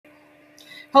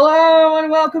Hello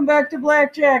and welcome back to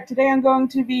Blackjack. Today I'm going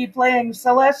to be playing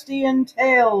Celestian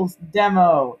Tales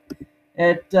demo.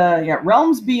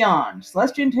 Realms Beyond.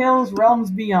 Celestian Tales Realms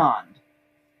Beyond.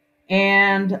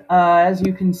 And as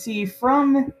you can see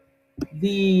from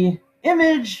the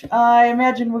image, I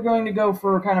imagine we're going to go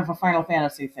for kind of a Final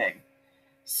Fantasy thing.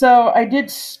 So I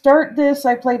did start this.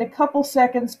 I played a couple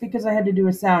seconds because I had to do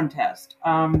a sound test.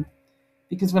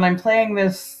 Because when I'm playing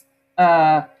this,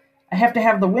 I have to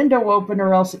have the window open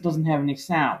or else it doesn't have any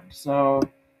sound. So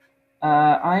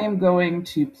I am going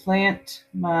to plant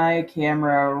my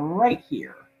camera right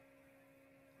here.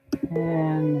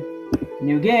 And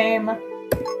new game.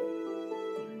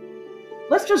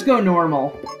 Let's just go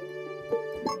normal.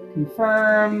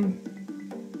 Confirm.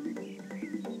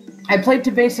 I played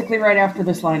to basically right after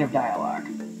this line of dialogue.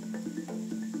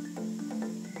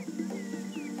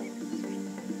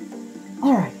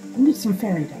 Alright, we need some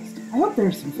fairy dust. I hope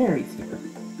there's some fairies here.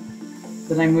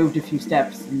 Then I moved a few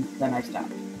steps and then I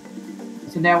stopped.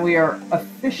 So now we are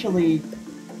officially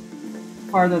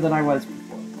farther than I was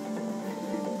before.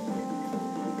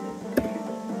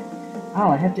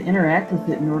 Oh, I have to interact with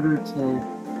it in order to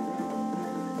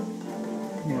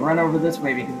run over this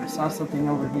way because I saw something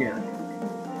over here.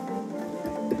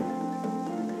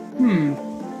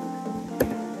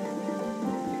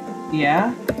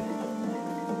 Yeah?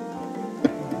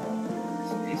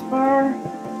 Spacebar?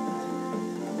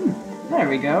 There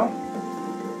we go.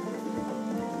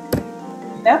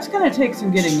 That's gonna take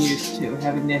some getting used to,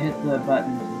 having to hit the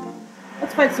button.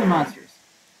 Let's fight some monsters.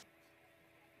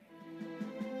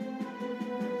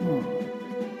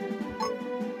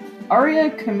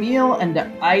 Arya, Camille, and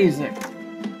Isaac.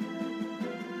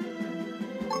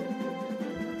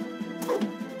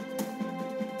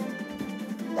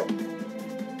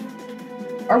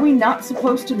 Are we not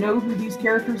supposed to know who these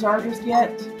characters are just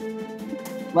yet?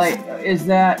 Like, is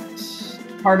that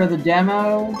part of the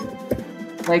demo?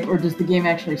 Like, or does the game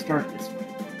actually start this way?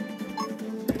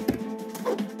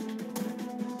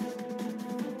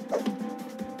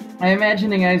 I'm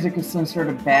imagining Isaac is some sort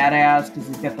of badass because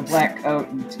he's got the black coat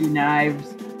and 2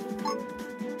 knives.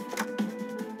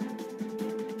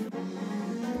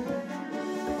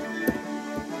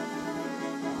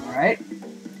 Alright.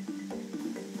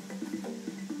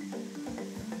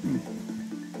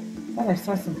 I thought I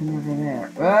saw something over there.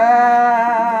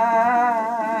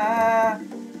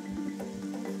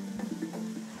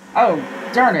 Oh,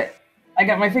 darn it. I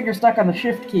got my finger stuck on the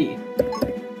shift key.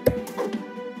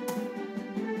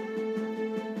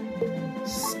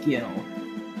 Skill.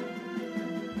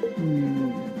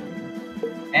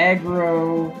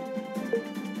 Aggro.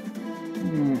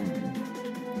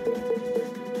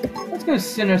 Let's go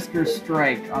Sinister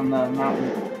Strike on the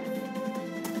mountain.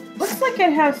 Looks like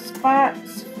it has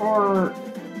spots for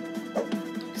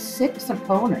 6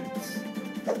 opponents.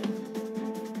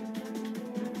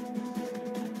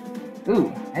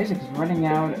 Ooh, Isaac is running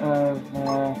out of,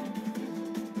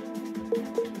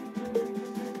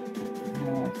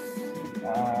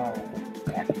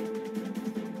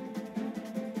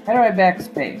 how do I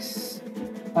backspace?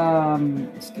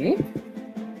 Escape?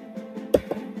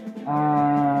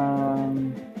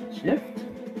 Shift?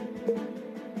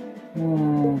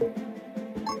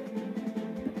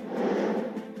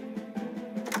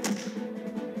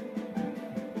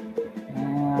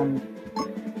 And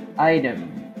item.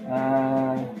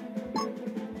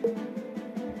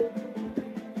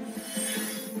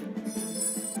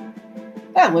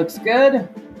 That looks good.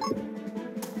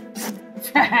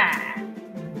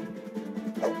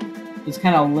 Just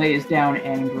kind of lays down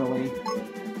angrily.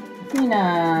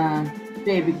 Tina,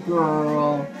 baby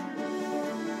girl.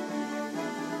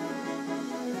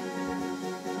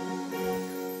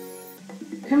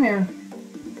 Come here.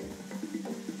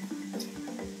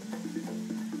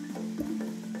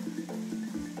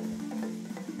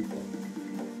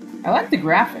 I like the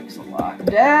graphics a lot.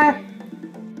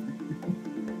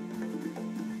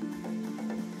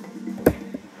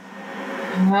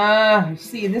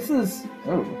 See, this is...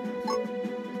 Oh.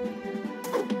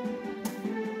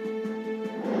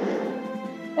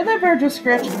 And that bear just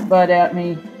scratched his butt at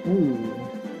me. Ooh.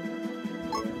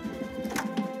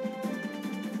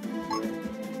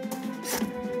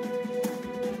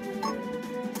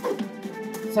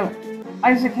 So,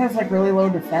 Isaac has, like, really low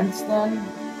defense, then?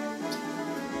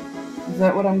 Is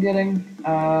that what I'm getting?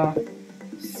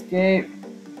 Escape.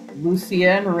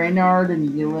 Lucien, Reynard, and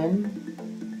Yulin.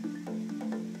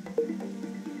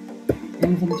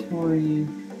 Inventory.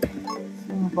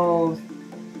 Consumables.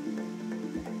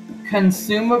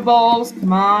 Consumables,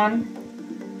 come on.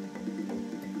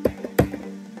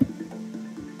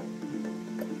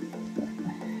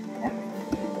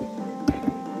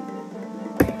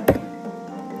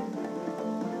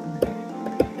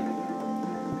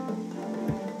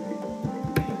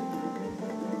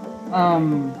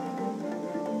 Um,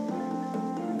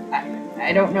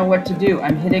 I don't know what to do.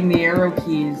 I'm hitting the arrow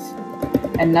keys,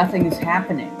 and nothing is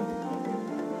happening.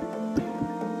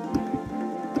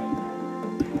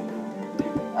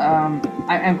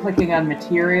 I'm clicking on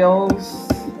materials.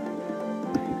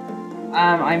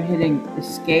 I'm hitting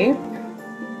escape.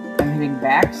 I'm hitting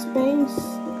backspace.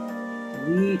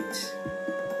 Delete.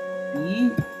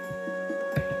 B.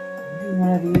 Maybe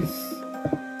one of these.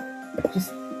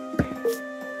 Just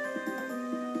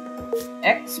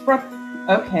X.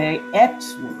 Okay,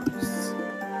 X works.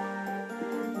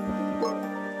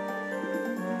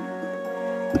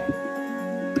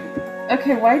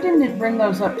 Okay, why didn't it bring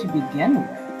those up to begin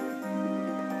with?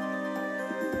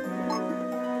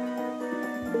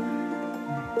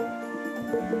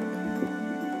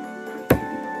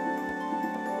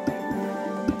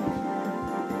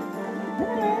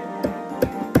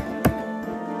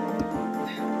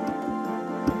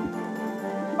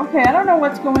 Okay, I don't know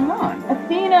what's going on.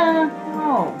 Athena!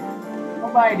 No. No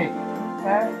biting.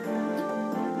 Okay.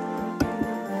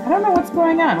 I don't know what's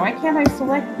going on. Why can't I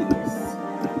select these?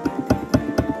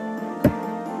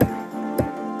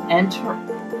 Enter.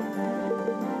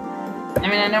 I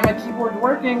mean, I know my keyboard's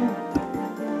working.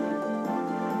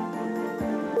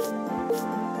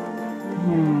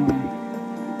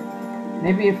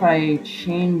 Maybe if I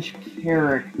change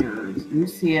characters.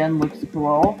 Lucien looks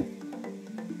cool.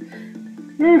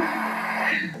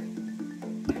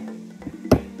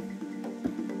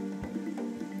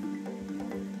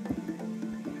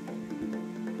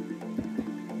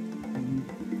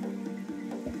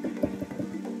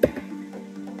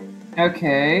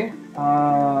 Okay,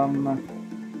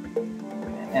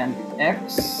 and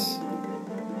X.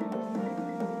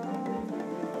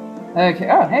 Okay,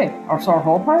 oh, hey, it's our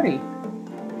whole party.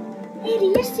 Hey, do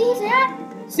you see that?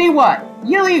 See what?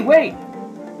 Yili, wait!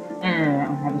 I don't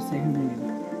know how to say her name.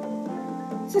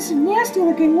 This is some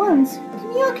nasty-looking ones.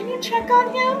 Camille, can you check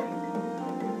on him?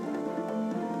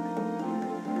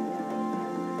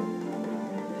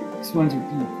 These ones are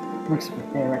deep. Looks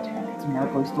like their attack. It's a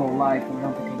miracle he's still alive, but I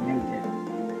don't think he made it.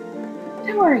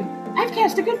 Don't worry. I've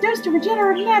cast a good dose of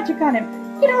regenerative magic on him.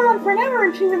 He'll run for an hour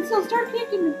or two and he'll start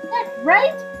kicking his head,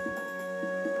 right?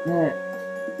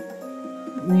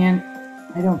 Man,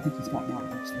 I don't think he's got more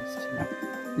against this too.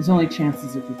 His only chance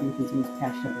is if we get his moves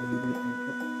patched up immediately,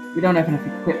 but we don't have enough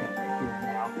equipment right here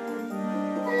now.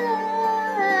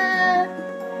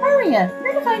 Aria,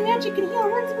 Vertify magic can heal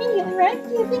wounds immediately, right?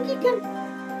 Do you think you can...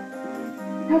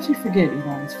 How'd you forget,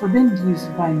 Elon? It's forbidden to use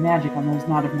divine magic on those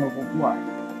not of noble blood.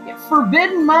 Yeah,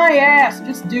 forbidden my ass!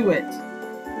 Just do it!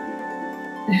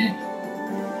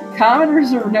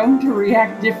 Commoners are known to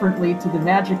react differently to the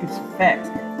magic's effects.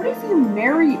 What if you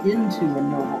marry into a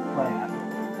noble clan?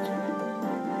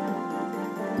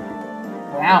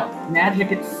 Wow,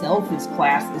 magic itself is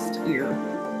classist here.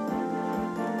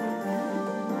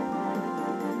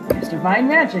 There's divine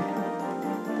magic.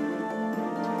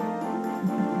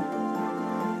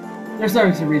 There's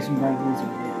always a reason why rules are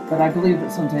made, but I believe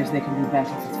that sometimes they can be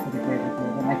best if it's for the greater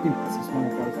good, and I think this is one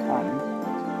of those times.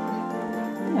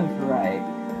 That's right.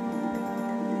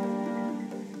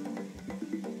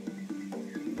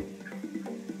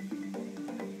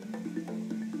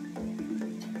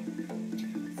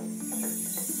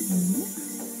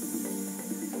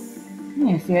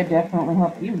 Yeah, see, I definitely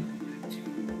helped you.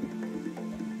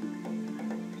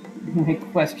 My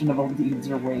questionable deeds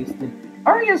are wasted.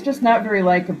 Aria's just not very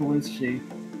likable, is she?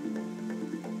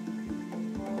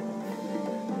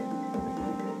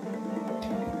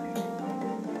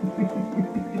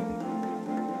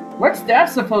 What's that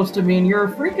supposed to mean? You're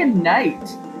a freaking knight.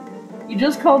 He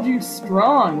just called you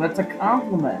strong. That's a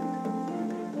compliment.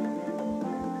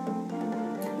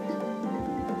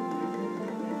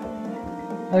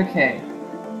 Okay,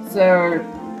 so...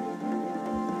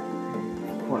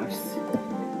 Of course.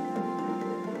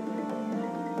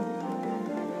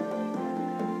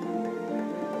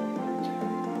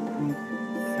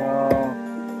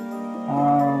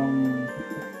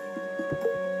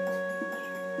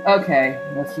 Okay,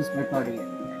 that's just my party in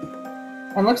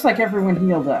here. And looks like everyone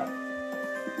healed up.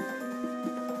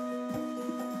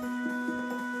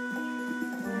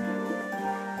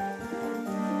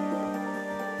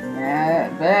 Yeah,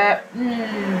 but...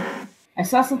 I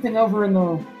saw something over in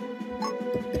the...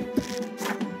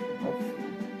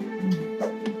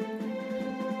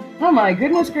 Oh my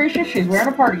goodness gracious, she's wearing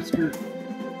a party skirt.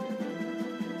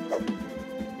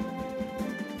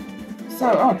 So,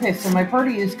 okay, so my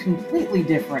party is completely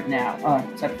different now,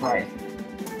 except for Ryzen.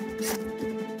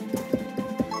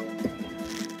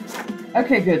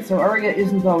 Okay, good, so Aria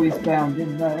isn't always bound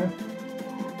in there.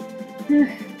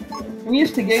 I'm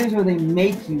used to games where they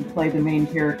make you play the main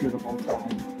character the whole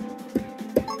time.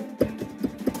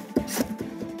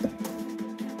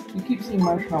 You keep seeing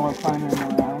Marshmallow climbing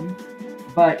around,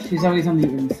 but she's always on the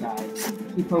inside.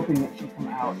 Keep hoping that she'll come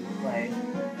out and play.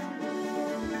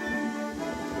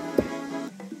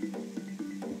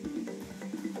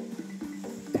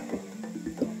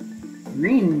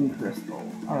 Green crystal.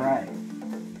 Alright.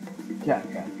 Got.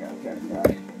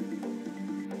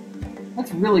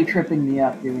 That's really tripping me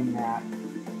up doing that.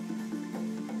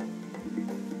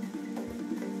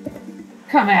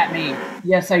 Come at me!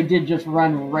 Yes, I did just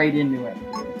run right into it.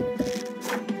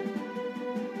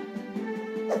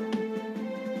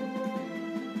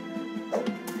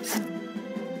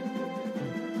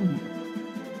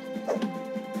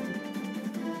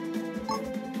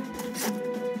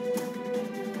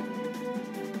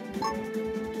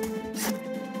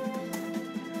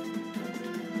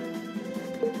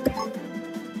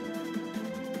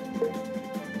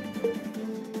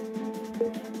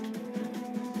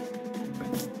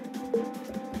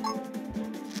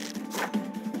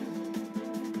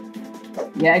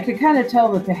 Yeah, I could kind of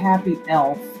tell that the happy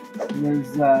elf was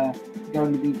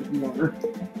going to be the healer.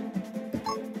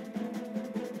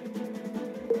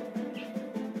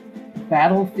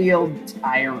 Battlefield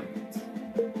Tyrant.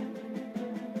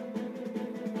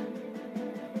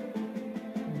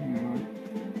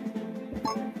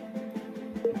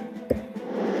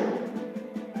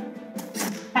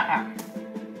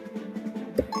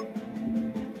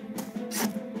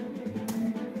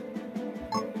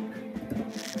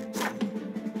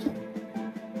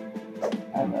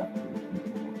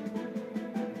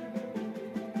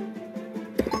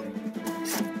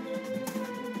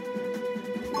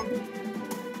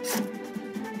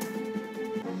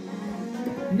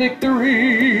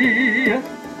 Victory!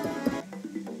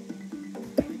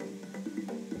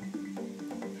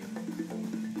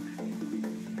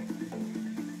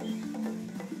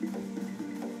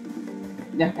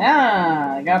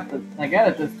 Yeah, I got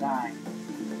it this time.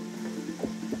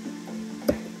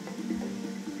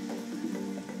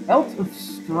 Belt of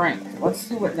Strength. Let's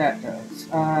see what that does.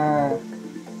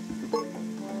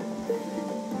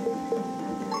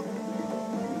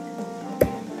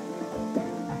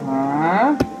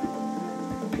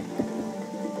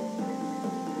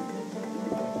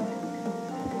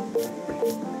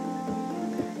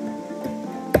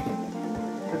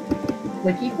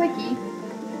 Clicky, clicky.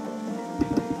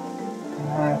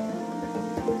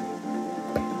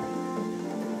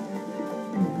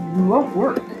 It won't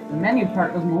work. The menu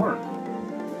part doesn't work.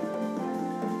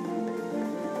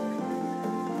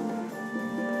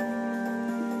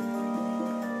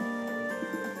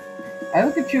 I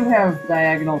look at you have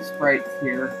diagonal sprites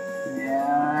here.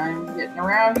 Yeah, I'm getting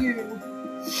around you.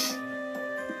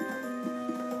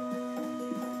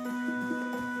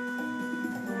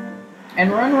 And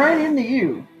run right into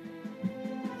you.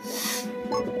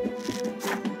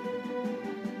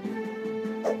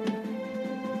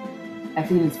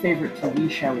 Athena's favorite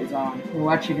TV show is on. We're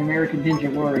watching American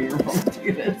Ninja Warrior while we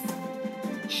do this.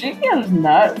 She goes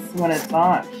nuts when it's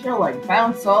on. She'll like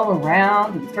bounce all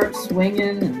around and start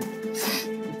swinging, and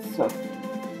it's so.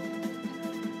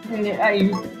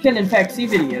 You can in fact see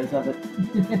videos of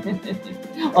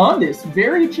it on this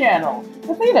very channel.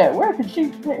 Athena, where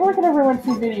can everyone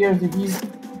see videos of you,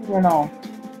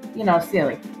 you know,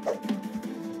 silly?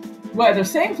 Well, the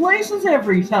same places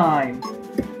every time.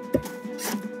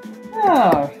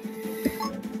 Oh.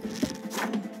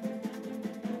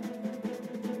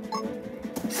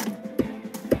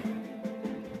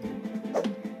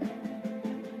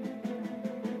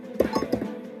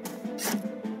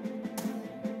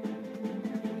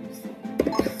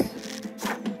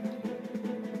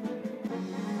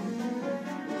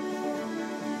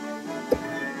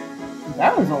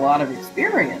 That was a lot of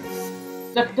experience.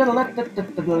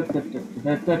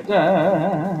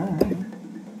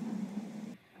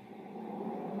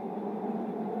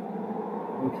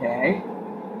 Okay.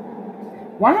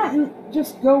 Why not you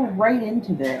just go right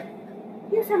into there?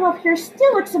 View from up here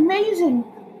still looks amazing.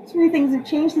 So many things have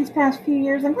changed these past few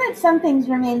years. I'm glad some things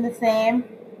remain the same.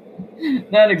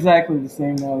 Not exactly the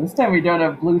same, though. This time we don't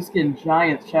have blue-skinned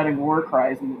giants shouting war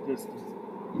cries in the distance.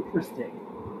 Interesting.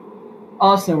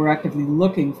 Also, we're actively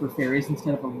looking for fairies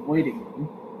instead of avoiding them.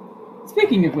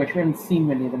 Speaking of which, we haven't seen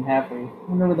many of them, have we? I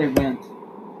wonder where they went.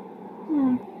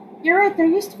 You're right, there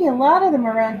used to be a lot of them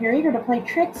around here eager to play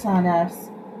tricks on us.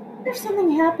 What if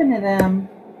something happened to them?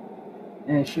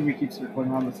 Should we keep circling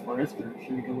around this forest, or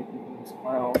should we go looking for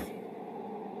somewhere else?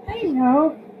 I don't know.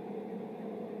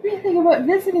 What do you think about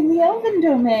visiting the Elven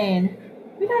Domain?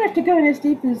 We don't have to go in as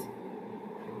deep as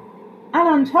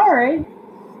Anantare.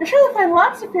 You'll surely find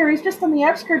lots of fairies just on the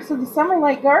outskirts of the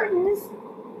Summerlight Gardens.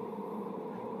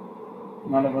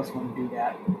 None of us want to do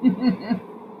that.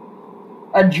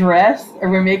 A dress? Are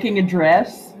we making a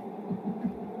dress?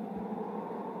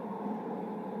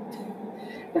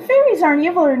 The fairies aren't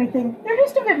evil or anything. They're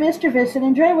just a bit mischievous and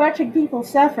enjoy watching people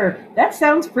suffer. That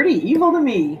sounds pretty evil to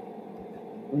me.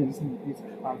 These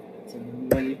are confidence in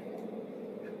me.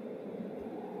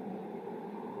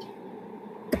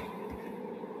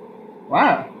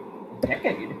 Wow. A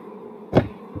decade.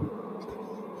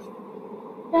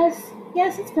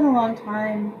 Yes, it's been a long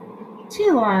time.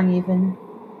 Too long, even.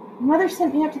 Mother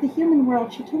sent me out to the human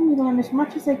world. She told me to learn as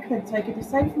much as I could so I could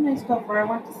decide for myself where I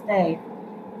want to stay.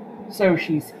 So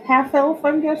she's half-elf,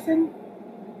 I'm guessing?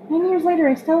 9 years later,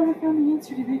 I still haven't found the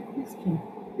answer to that question.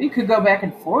 You could go back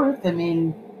and forth. I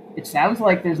mean, it sounds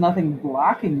like there's nothing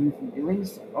blocking you from doing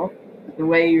so. The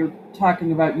way you're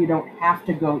talking about you don't have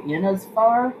to go in as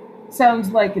far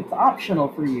sounds like it's optional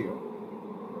for you.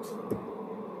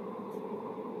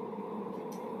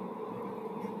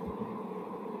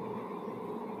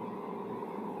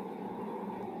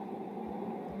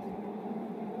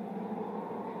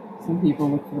 Some people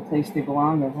look for the place they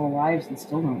belong their whole lives and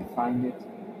still don't find it.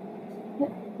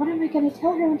 What am I going to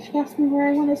tell her when she asks me where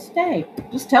I want to stay?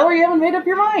 Just tell her you haven't made up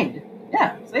your mind.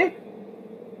 Yeah, see?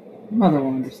 Mother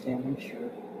will understand, I'm sure.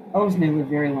 Elves may live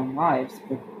very long lives,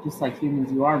 but just like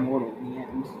humans, you are mortal in the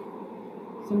end.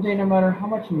 Someday, no matter how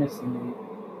much you miss somebody,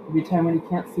 there'll be a time when you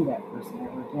can't see that person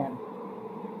ever again.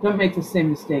 Don't make the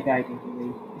same mistake I did, Lee.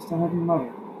 You still have your mother.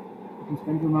 You can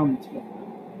spend your moments with her.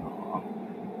 Aww.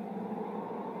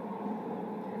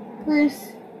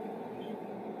 Bruce.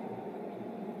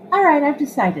 Alright, I've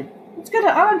decided. Let's go to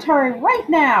Ontari right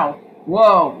now!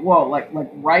 Whoa, like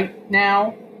right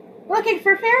now? Looking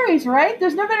for fairies, right?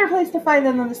 There's no better place to find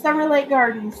them than the Summerlight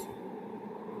Gardens.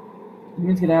 It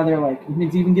means get out of there, like, it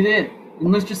means even get in.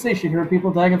 And let's just say she'd heard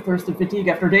people dying of thirst and fatigue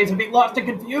after days of being lost and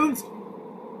confused.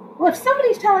 Well, if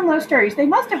somebody's telling those stories, they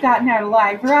must have gotten out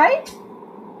alive, right?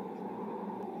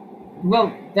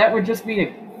 Well, that would just mean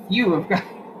a few have gotten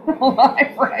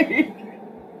alive, right?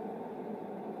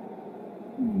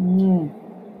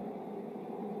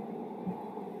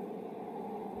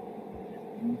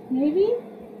 Maybe?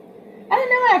 I don't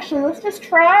know, actually. Let's just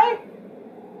try.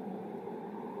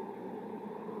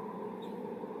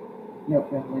 Nope,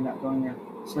 definitely not going there.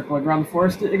 Circling around the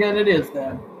forest again, it is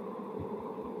then.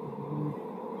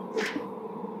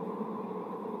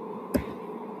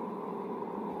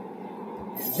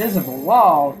 Invisible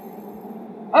wall.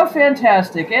 Oh,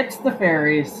 fantastic. It's the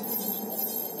fairies.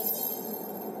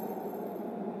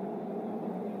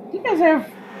 Do you guys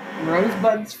have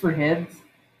rosebuds for heads?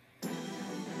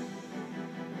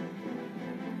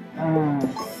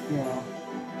 Skill.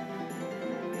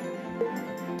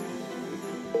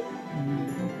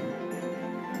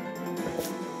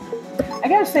 I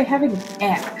gotta say, having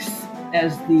X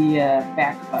as the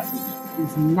back button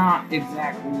is not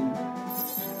exactly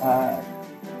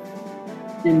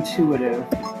intuitive.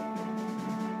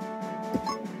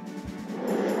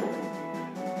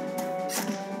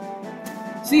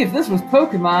 See, if this was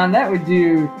Pokemon, that would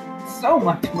do so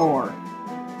much more.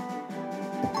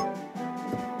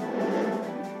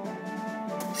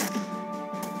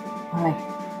 Hi.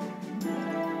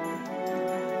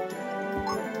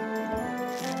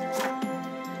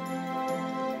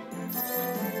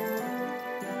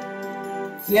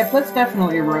 Yep, that's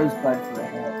definitely a rosebud for a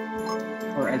head.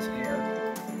 Or as hair.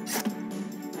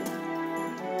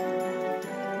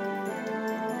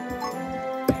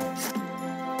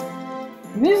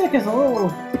 The music is a little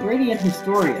Radiant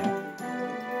Historia,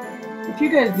 which you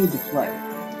guys need to play.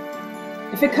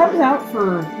 If it comes out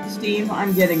for Steam,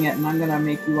 I'm getting it, and I'm gonna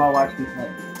make you all watch me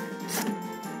play.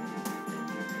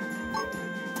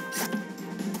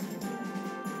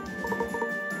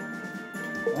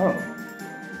 Oh.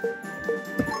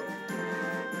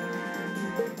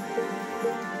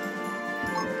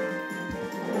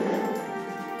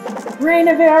 Rain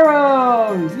of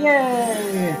arrows!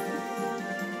 Yay!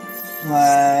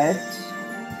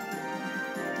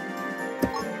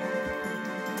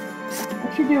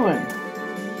 What you doing?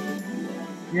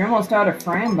 You're almost out of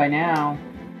frame by now.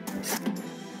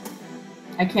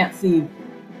 I can't see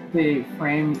the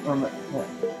frame or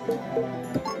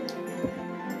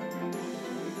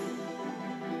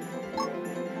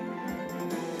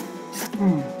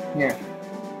here.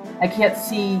 I can't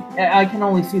see. I can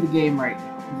only see the game right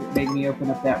now because it made me open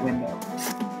up that window.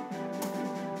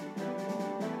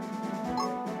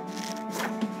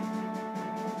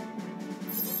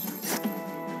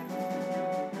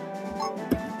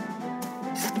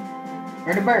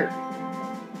 Where'd a bird?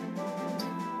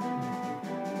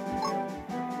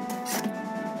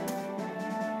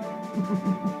 I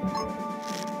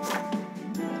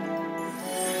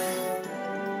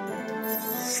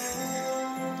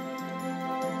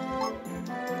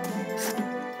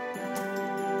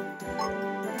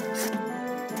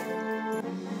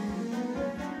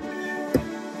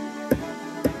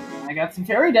got some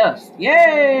fairy dust.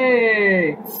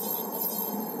 Yay!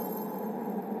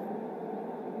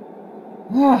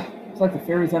 It's like the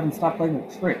fairies haven't stopped playing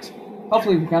their tricks.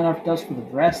 Hopefully we've got enough dust for the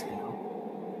dress now.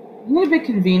 Isn't it a bit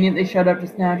convenient they showed up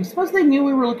just now? Do you suppose they knew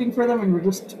we were looking for them and were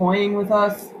just toying with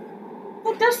us?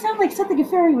 That does sound like something a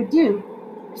fairy would do.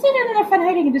 Perhaps they had enough fun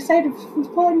hiding and decided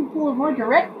to pull a more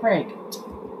direct prank.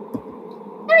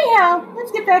 Anyhow,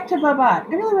 let's get back to Babat. I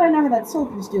really want to know how that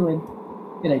soldier's doing.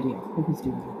 Good idea. Hope he's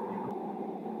doing good.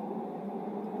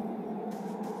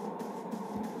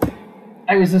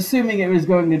 I was assuming it was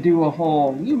going to do a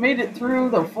whole, you made it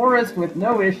through the forest with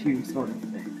no issue sort of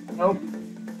thing. Nope.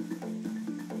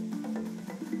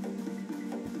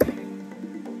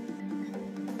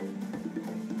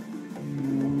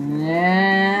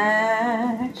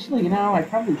 Actually, you know, I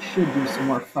probably should do some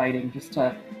more fighting just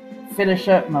to finish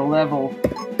up my level.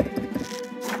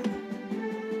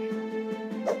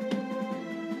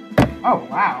 Oh,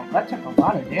 wow. That took a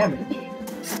lot of damage.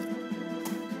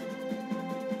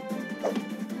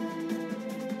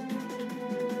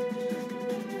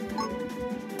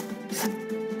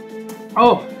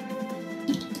 Oh!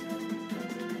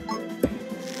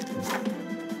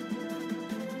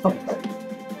 Oh.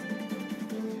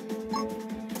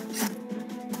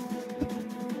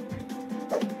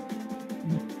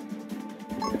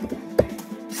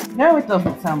 No, it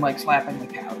doesn't sound like slapping the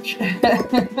couch.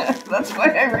 That's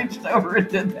why I reached over and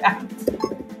did that.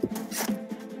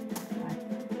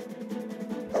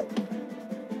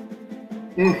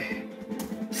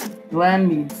 Glenn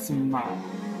needs some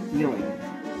healing.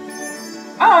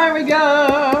 Oh, there we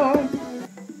go!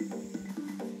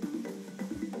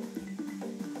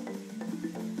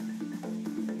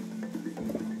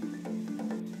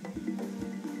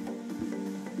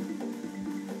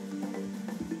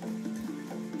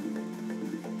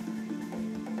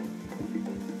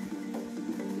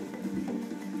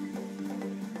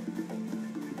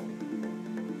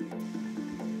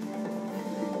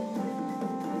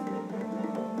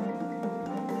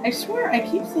 I swear I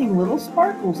keep seeing little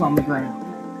sparkles on the ground.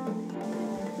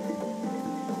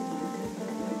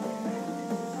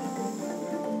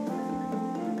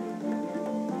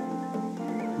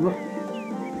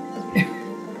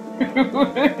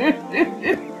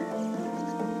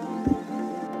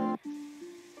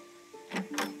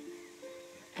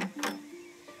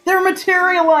 They're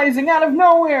materializing out of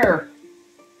nowhere!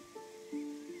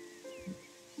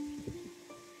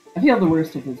 I feel the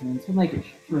worst of his wounds. He'll make it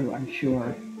through, I'm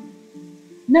sure.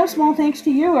 No small thanks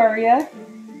to you, Arya.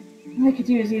 All I could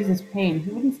do is ease his pain.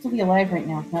 He wouldn't still be alive right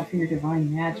now if not for your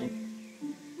divine magic.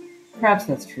 Perhaps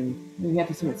that's true. We have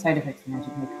to see what side effects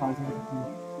magic may cause everything.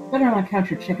 Better not count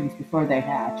your chickens before they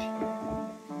hatch.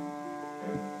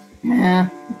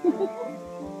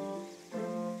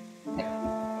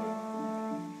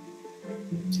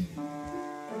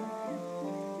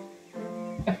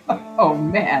 Oh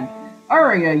man,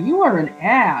 Arya, you are an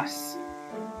ass.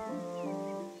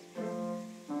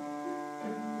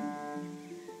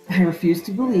 I refuse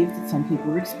to believe that some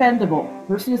people are expendable. A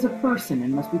person is a person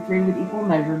and must be treated with equal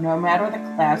measure no matter the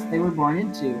class they were born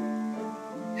into.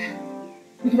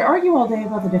 We could argue all day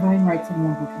about the divine rights of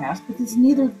noble caste, but this is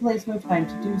neither the place nor time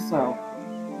to do so.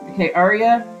 Okay,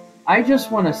 Arya, I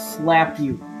just want to slap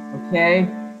you, okay?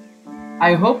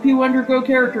 I hope you undergo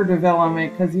character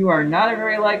development, because you are not a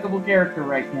very likable character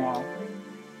right now.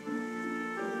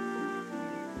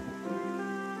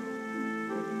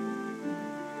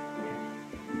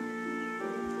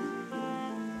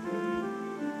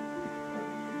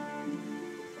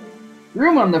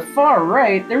 Room on the far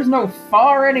right? There's no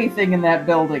far anything in that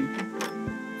building.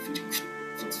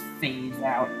 Just phase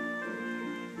out.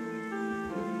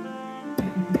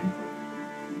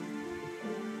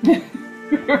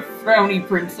 Frowny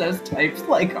princess types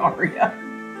like Arya.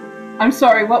 I'm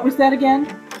sorry, what was that again?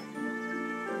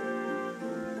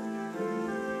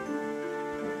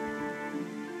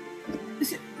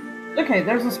 Okay,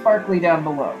 there's a sparkly down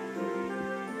below.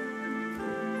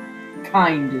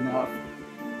 Kind enough.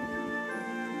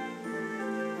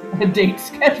 A date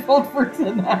scheduled for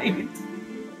tonight.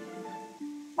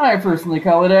 I personally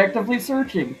call it actively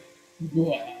searching.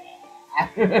 Yeah.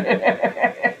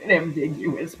 An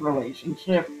ambiguous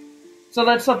relationship. So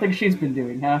that's something she's been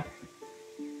doing, huh?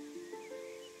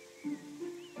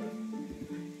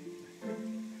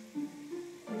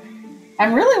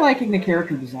 I'm really liking the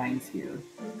character designs here.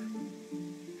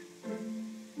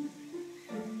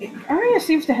 Arya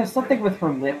seems to have something with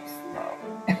her lips, though.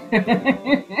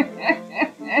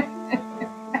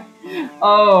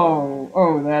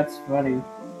 Oh, that's funny.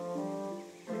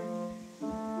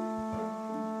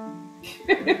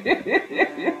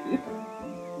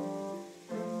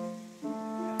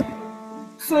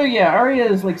 So yeah, Arya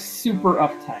is like super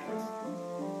uptight.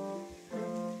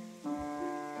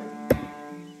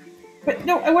 But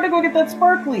no, I want to go get that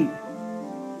sparkly.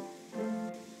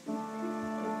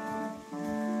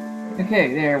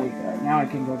 Okay, there we go. Now I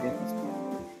can go get this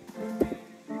sparkly.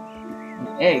 An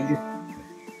egg.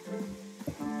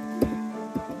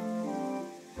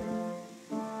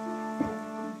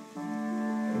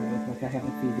 I look like I have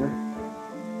a fever.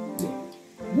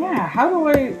 Yeah, how do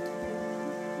I...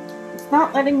 It's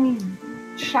not letting me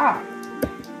shop.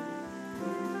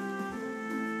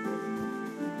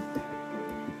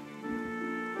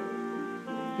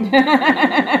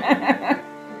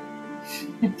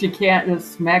 You can't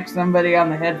just smack somebody on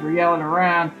the head for yelling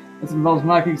around. This involves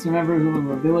mocking some members of the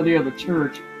nobility or the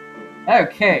church.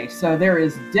 Okay, so there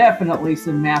is definitely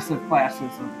some massive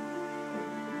classism.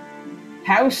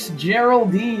 House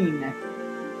Geraldine.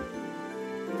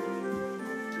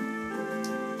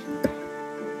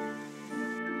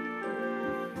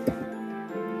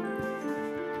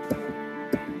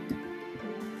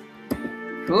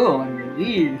 Cool, I'm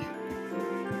relieved.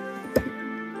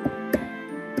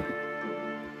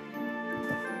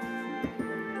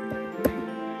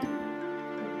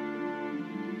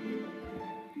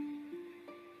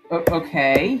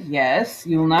 Okay, yes,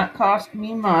 you'll not cost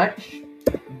me much,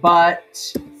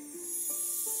 but...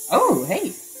 Oh, hey,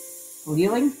 full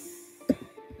healing?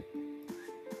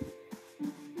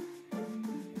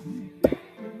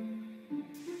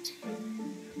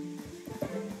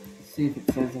 Let's see if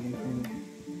it says anything.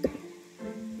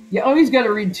 You always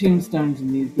gotta read tombstones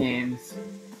in these games.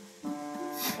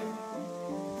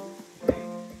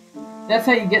 That's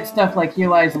how you get stuff like Here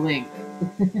Lies Link.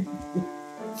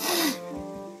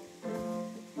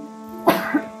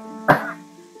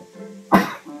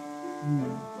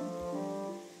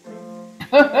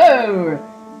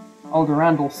 All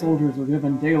Durandal soldiers were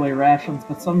given daily rations,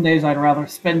 but some days I'd rather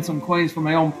spend some coins from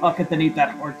my own pocket than eat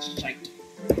that horse shite.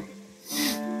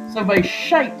 So by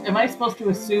shite, am I supposed to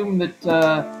assume that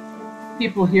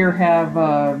people here have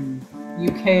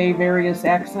UK various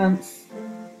accents?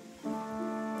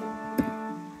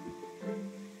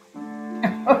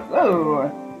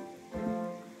 Oh.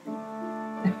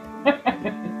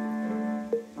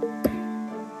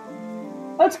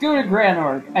 Let's go to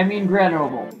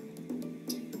Grenoble.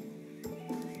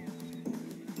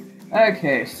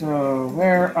 Okay, so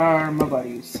where are my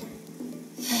buddies?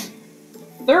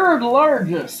 Third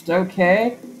largest,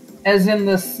 okay. As in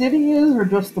the city is, or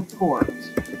just the port?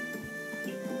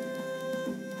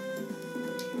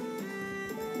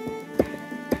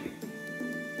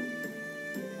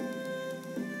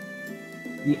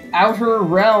 The Outer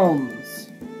Realms.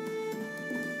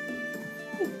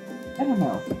 I don't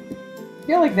know. I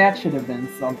feel like that should have been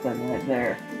something right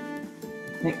there.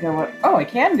 I can't go up. Oh, I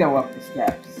can go up the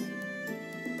steps.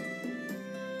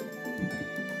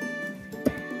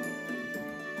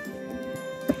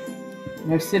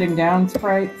 No sitting down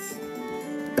sprites.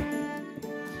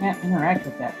 Can't interact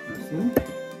with that person.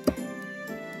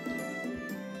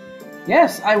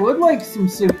 Yes, I would like some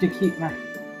soup to keep my...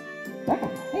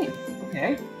 Oh, hey,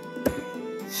 okay.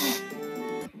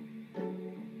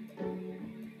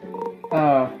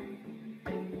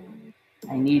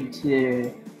 I need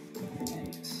to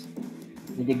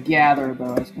gather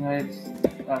those. Can I...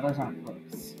 Oh, those aren't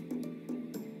books.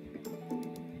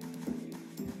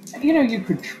 You know, you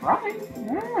could try.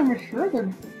 Yeah, I'm sure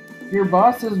that your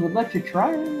bosses would let you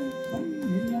try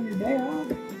maybe on your day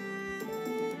off.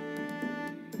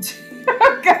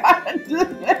 Oh, God!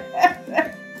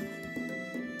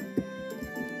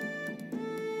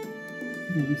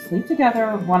 We sleep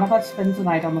together, one of us spends the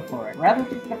night on the floor. I'd rather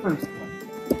take the first one.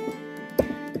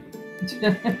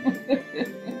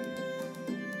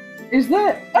 Is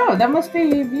that... Oh, that must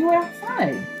be a view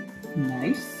outside.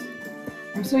 Nice.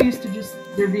 I'm so used to just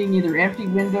there being either empty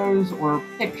windows or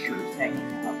pictures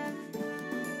hanging up.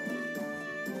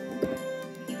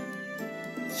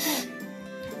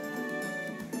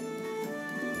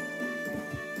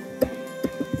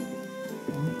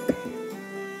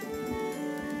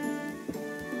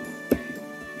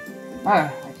 Oh,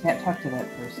 I can't talk to that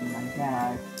person then, can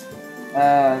I?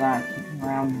 No, I keep him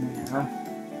around there.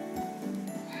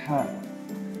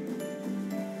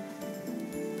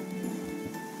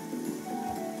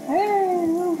 Hey,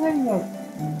 little tiny boat.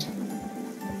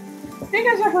 Have you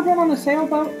guys ever been on a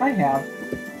sailboat? I have.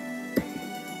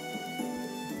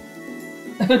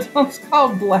 It's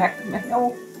called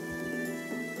blackmail.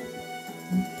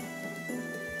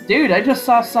 Dude, I just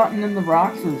saw something in the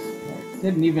boxes. I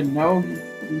didn't even know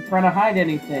you were trying to hide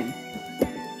anything.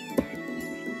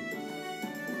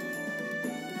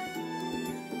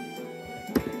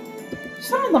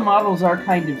 Some of the models are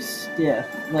kind of stiff,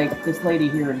 like this lady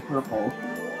here in purple.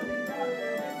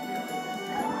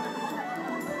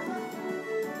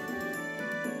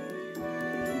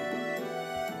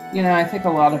 You know, I think a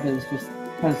lot of it is just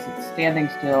because it's standing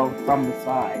still from the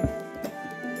side.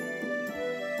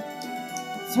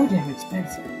 It's so damn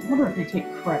expensive. I wonder if they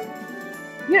take credit.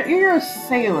 You're a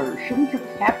sailor. Shouldn't your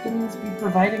captains be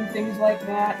providing things like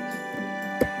that?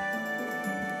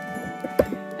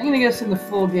 I'm gonna guess in the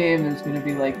full game there's gonna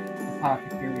be like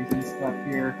apothecaries and stuff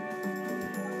here.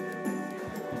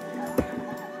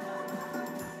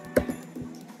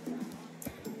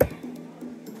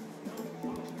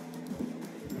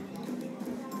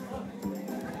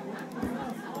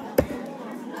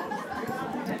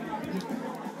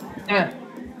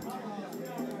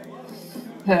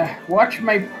 Watch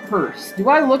my purse. Do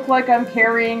I look like I'm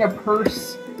carrying a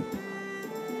purse?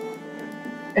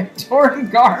 Torn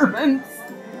garments?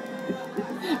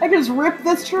 I can just rip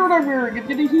this shirt I'm wearing and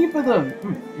get a heap of them.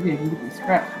 Maybe I can get these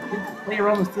scraps for kids to play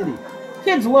around the city.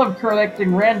 Kids love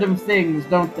collecting random things,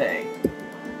 don't they?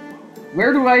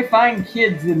 Where do I find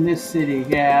kids in this city?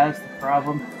 Yeah, that's the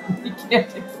problem. You can't.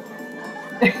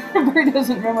 Everybody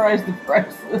doesn't memorize the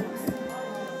prices.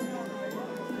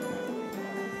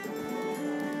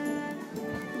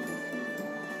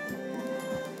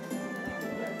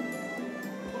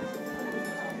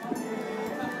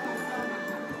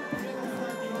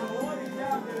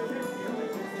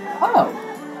 Oh!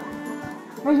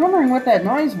 I was wondering what that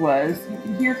noise was. You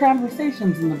can hear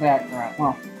conversations in the background.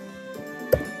 Well,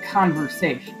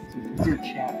 conversations. It's your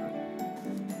chatter.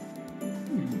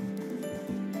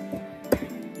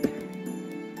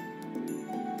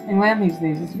 And land these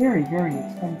days is very, very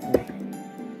expensive.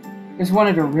 There's one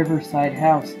at a riverside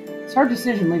house. It's a hard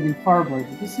decision leaving Farblood,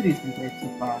 but this city's been great so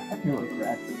far. I have no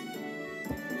regrets.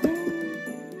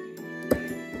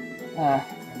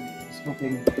 I'm just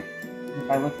hoping if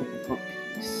I look at the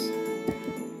bookcase.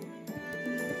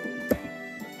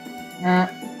 Oh.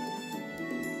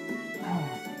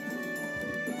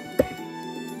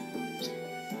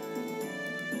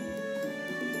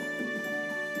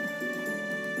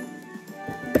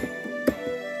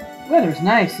 Weather's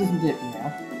nice, isn't it?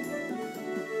 Yeah.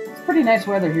 It's pretty nice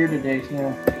weather here today,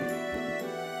 too.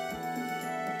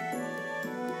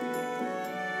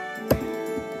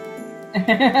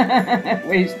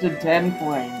 Wasted 10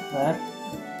 coins, huh?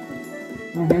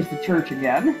 Well, here's the church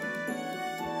again.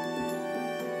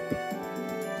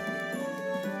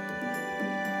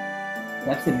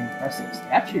 That's an impressive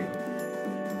statue.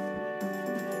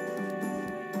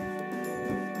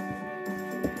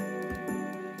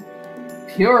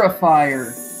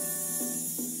 Purifier.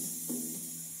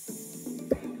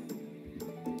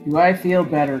 Do I feel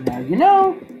better now? You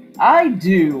know, I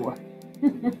do.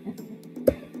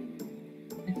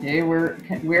 Okay,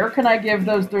 where can I give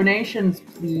those donations,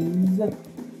 please?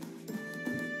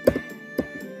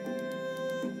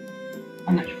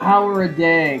 An hour a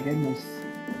day, goodness.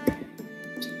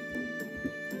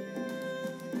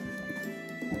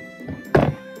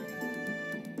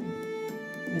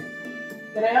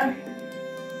 Go down.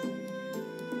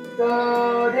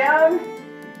 Go down.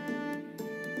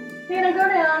 Hannah, go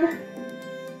down.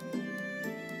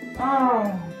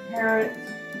 Oh, Parrot.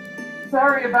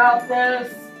 Sorry about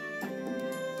this.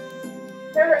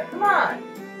 Parrot, come on.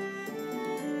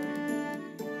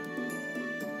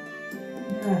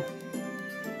 Yeah.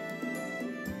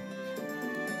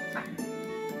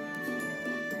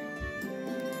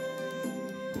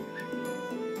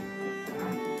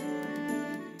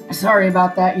 Sorry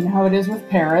about that. You know how it is with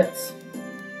parrots.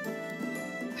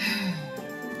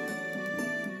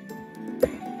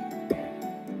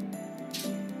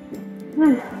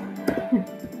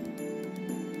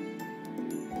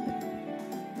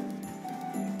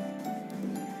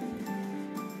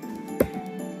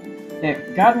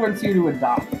 God wants you to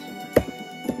adopt.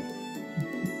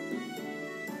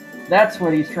 That's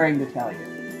what he's trying to tell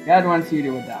you. God wants you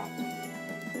to adopt.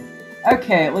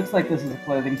 Okay, it looks like this is a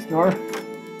clothing store.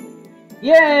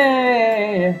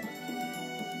 Yay!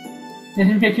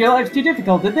 Didn't make your lives too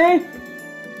difficult, did they?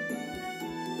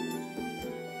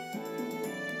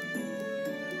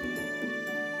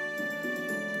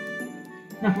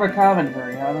 No more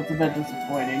commentary, huh? That's a bit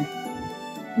disappointing.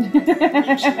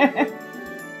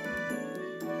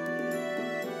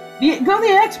 Go the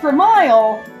extra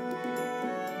mile!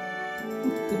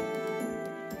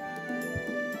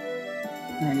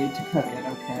 I need to cook it,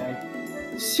 okay.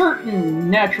 Okay. Certain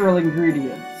natural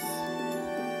ingredients.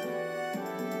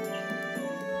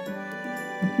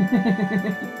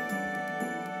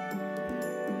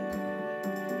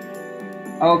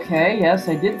 Okay, yes,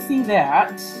 I did see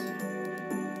that.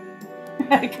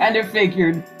 I kind of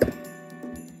figured.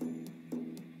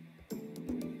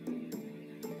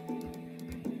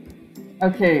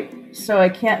 Okay, so I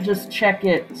can't just check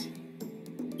it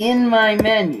in my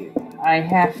menu. I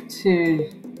have to...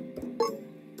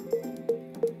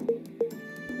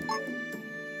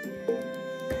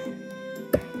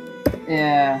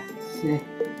 Yeah, see.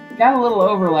 Got a little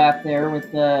overlap there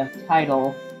with the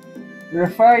title.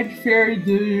 Refined Fairy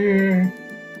Deer.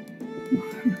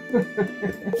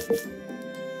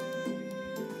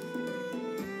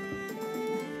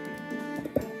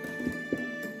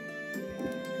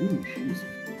 Ooh, she's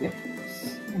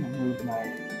ridiculous. I'm gonna move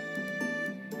my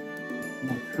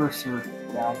cursor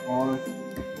down more.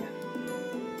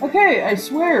 Okay, I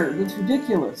swear, that's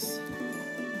ridiculous.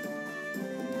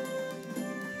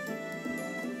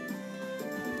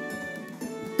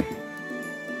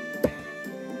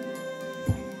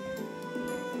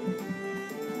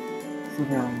 So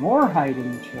there are more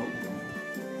hiding children.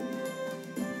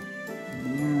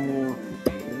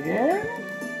 Here?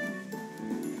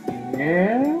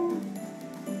 Here?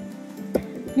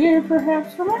 Here,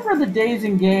 perhaps? Remember the days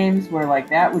and games where, like,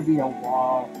 that would be a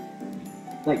wall?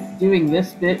 Like, doing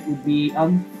this bit would be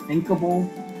unthinkable?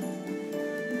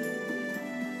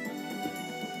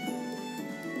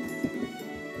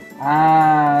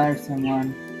 Ah, there's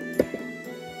someone.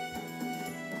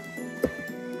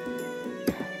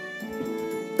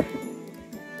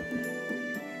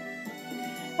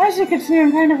 As you can see,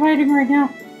 I'm kind of hiding right now.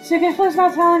 So can you please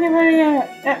not tell anybody,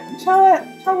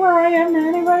 tell where I am to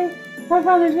anybody? I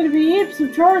found there's going to be heaps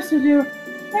of chores to do.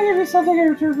 I'll give you something in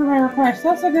return for my request.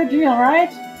 That's a good deal, right?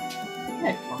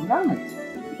 Hey, torn garments.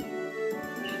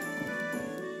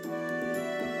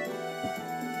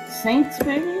 Saints,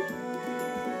 baby?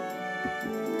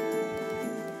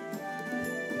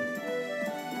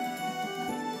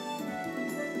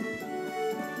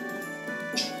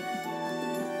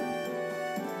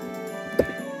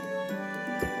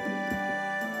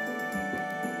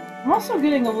 I'm also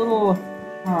getting a little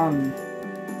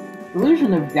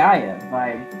illusion of Gaia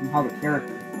vibe from how the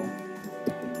characters look.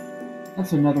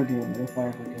 That's another game that if I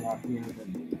ever get out here,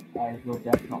 then I will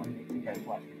definitely make you guys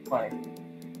watch me play.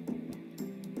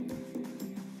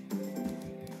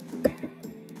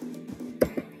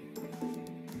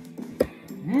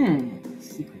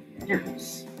 Secret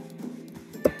letters.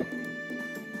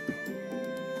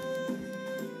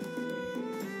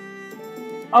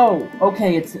 Oh,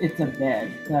 okay, it's a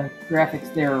bed. The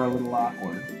graphics there are a little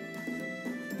awkward.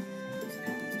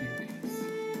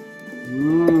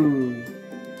 Ooh.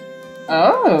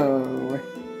 Oh.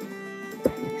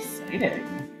 Exciting.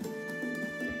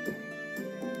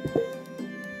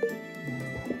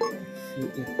 Let's see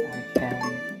if I can.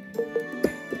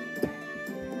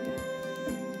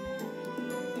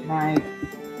 Can I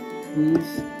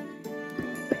please?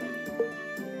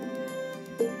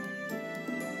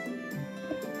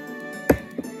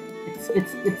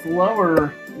 It's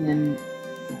lower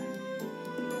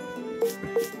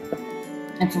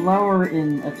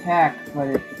in attack,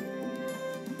 but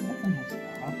that's a nice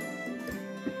job.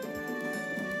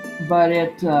 But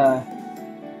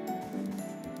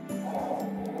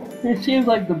it seems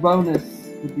like the bonus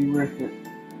would be worth it.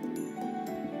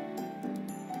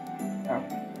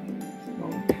 Okay, so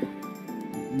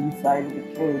inside of the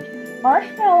cage.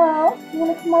 Marshmallow, you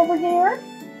wanna come over here?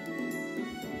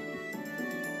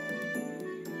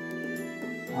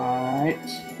 Alright.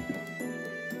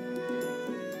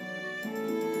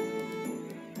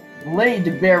 Blade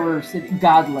Bearer City,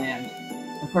 Godland.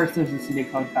 Of course, there's a city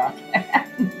called Godland.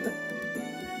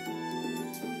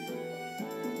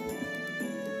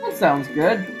 That sounds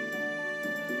good.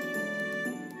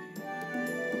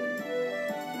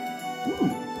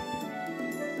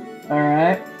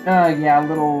 Alright. Yeah, a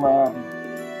little,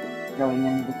 going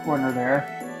into the corner there.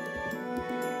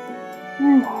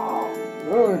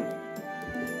 Good.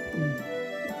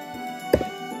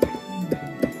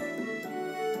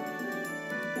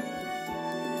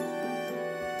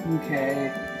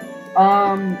 Okay.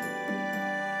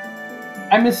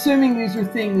 I'm assuming these are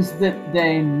things that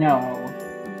they know.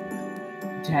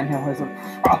 Daniel has a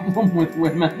problem with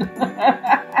women.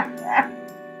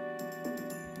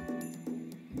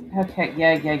 Okay,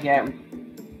 yeah.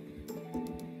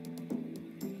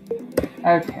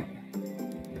 Okay.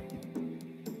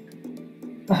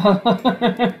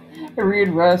 Read,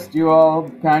 rest, do all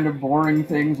kind of boring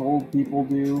things old people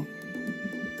do.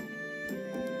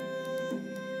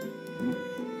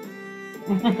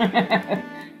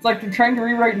 It's like they're trying to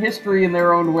rewrite history in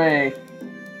their own way.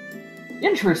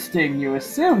 Interesting, you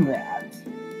assume that.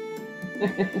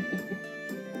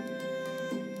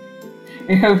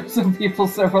 You know, some people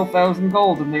several thousand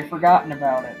gold and they've forgotten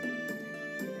about it.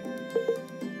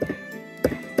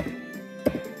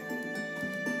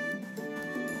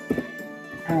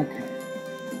 Okay.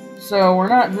 So we're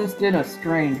not just in a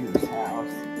stranger's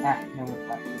house. Ah, no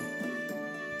reflection.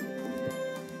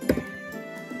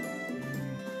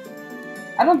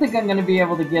 I don't think I'm going to be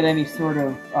able to get any sort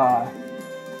of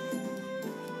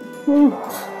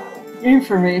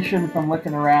information from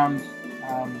looking around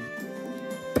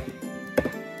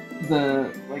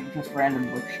the, like, just random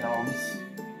bookshelves.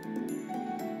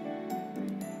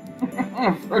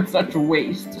 For such a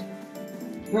waste.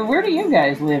 Well, where do you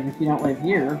guys live if you don't live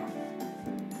here?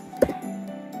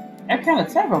 I've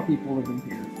counted several people living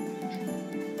here.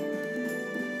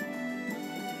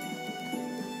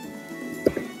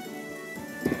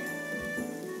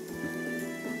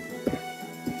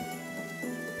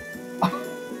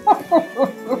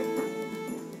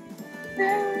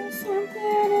 There is something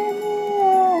in the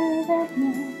air that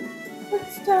night, the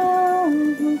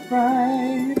stars look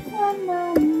bright from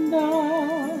under.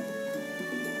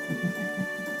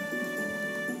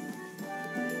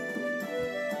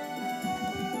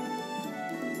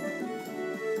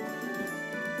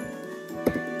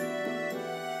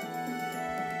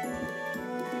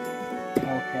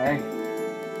 Okay.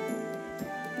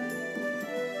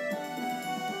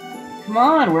 Come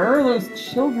on, where are those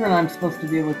children I'm supposed to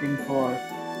be looking for?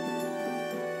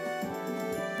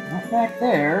 Not back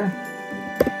there.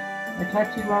 I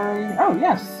talked to you already. Oh,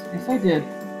 yes. Yes, I did.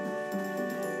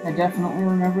 I definitely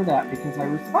remember that because I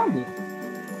responded.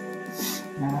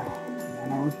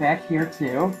 And I was back here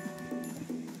too.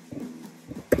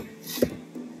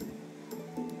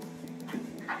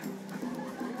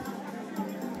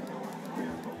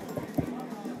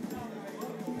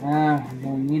 I'm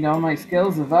gonna need all my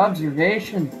skills of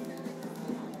observation.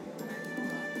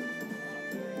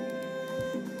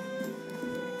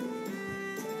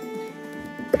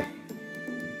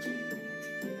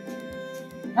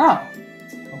 Oh,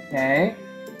 okay.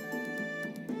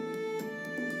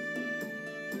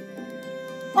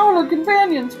 Oh, no,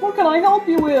 companions, what can I help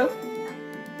you with?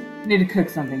 I need to cook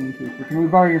something, innkeeper. Can we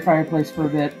borrow your fireplace for a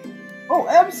bit? Oh,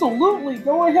 absolutely.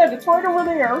 Go ahead. It's right over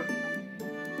there.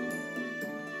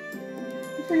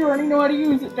 You already know how to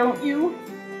use it, don't you?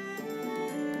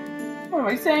 What am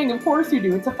I saying? Of course you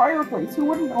do. It's a fireplace. Who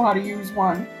wouldn't know how to use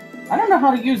one? I don't know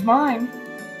how to use mine.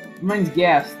 Mine's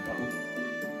gas, though.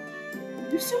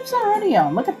 Your soup's already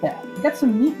on. Look at that. You got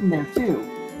some meat in there, too.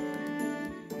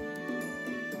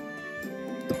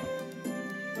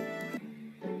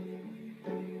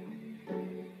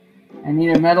 I need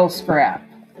a metal scrap.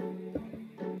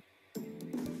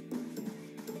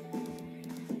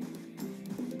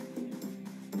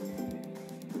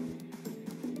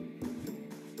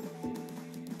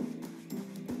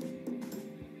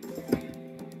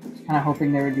 Kind of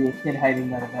hoping there would be a kid hiding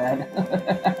by the bed.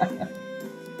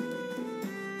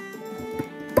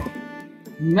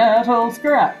 Metal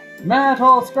scrap!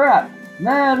 Metal scrap!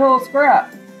 Metal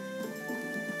scrap!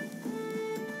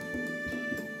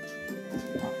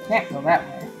 Oh, can't go that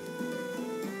way.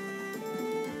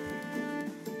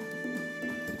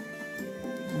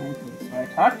 Okay, so I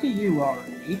talked to you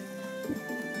already.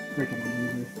 Freaking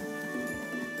loser.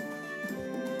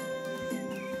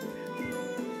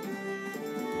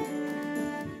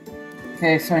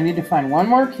 Okay, so I need to find one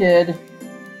more kid.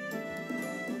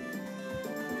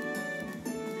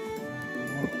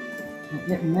 Can't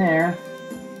get in there.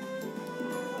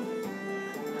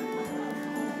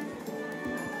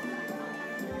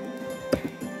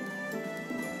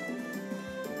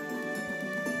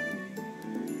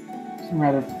 Some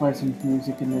rather pleasant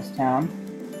music in this town.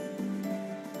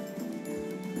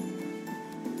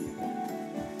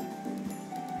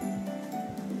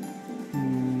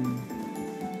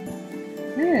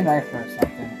 Maybe a knife or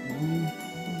something.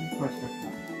 Of course there's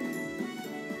not.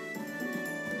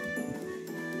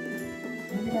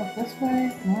 Maybe up this way?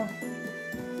 No.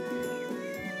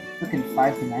 Freaking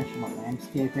 5-dimensional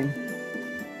landscaping.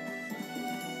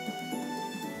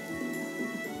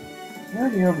 It's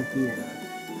already over here.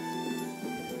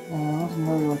 I wasn't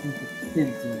really looking for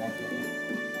kids in that game.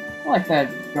 I like that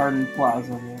garden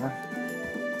plaza there.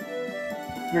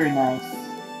 Very nice.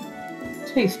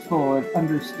 Tasteful and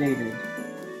understated.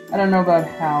 I don't know about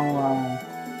how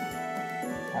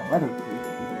weatherproof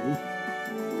it would be.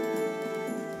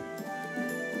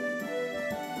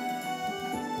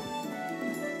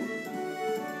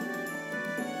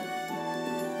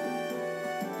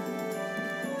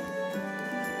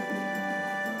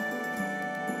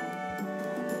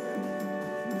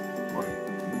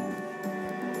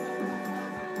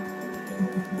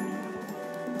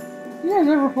 You guys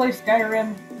ever play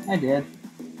Skyrim? I did.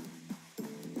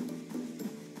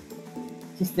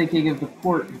 Just thinking of the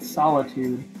port in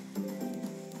Solitude.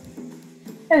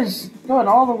 I was going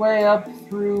all the way up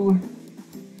through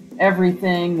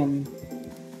everything and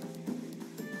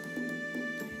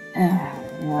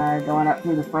going up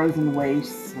through the frozen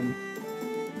wastes. And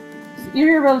you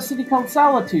hear about a city called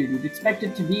Solitude. You'd expect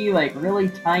it to be like really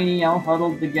tiny, all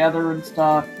huddled together and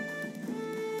stuff.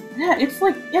 Yeah,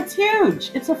 it's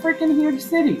huge. It's a freaking huge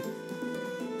city.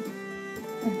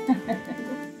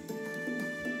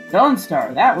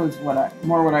 Dawnstar, that was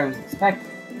more what I was expecting.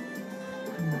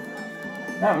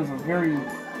 That was a very...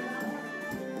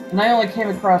 And I only came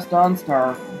across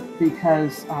Dawnstar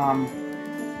because,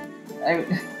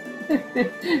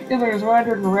 because I was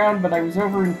wandering around, but I was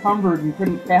over encumbered and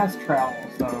couldn't fast travel,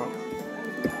 so...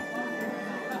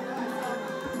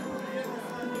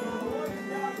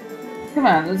 Come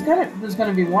on, there's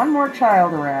gonna be one more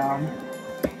child around.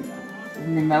 There's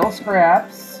gonna be metal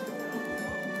scraps.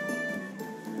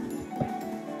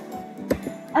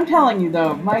 I'm telling you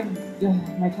though, my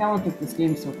talent at this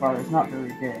game so far is not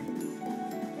very big.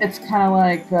 It's kind of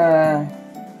like, I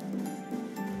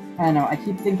don't know, I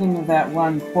keep thinking of that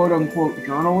one quote-unquote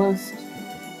journalist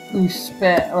who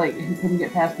who couldn't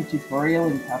get past the tutorial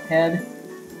in Cuphead.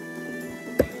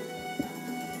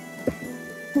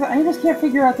 Because I just can't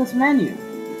figure out this menu.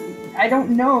 I don't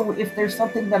know if there's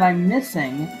something that I'm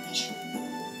missing.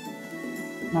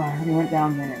 No, I already went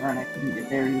down there and I couldn't get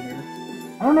there either.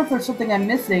 I don't know if there's something I'm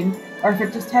missing, or if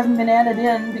it just hasn't been added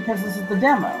in because this is the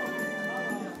demo.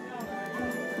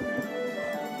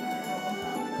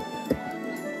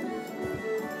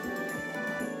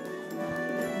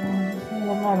 I just need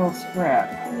a metal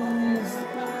scrap, please.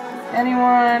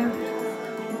 Anyone?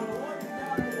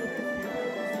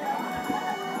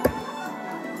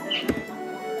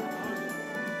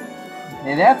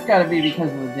 Okay, that's gotta be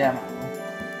because of the demo.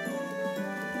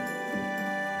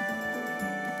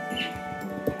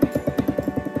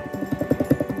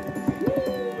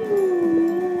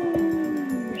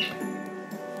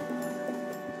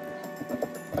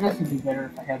 This would be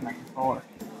better if I had my controller.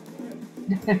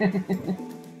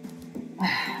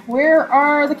 Where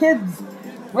are the kids?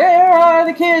 Where are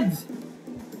the kids?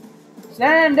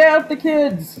 Send out the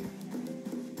kids!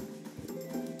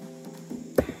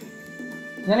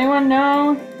 Does anyone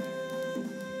know?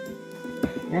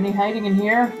 Is there any hiding in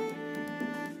here?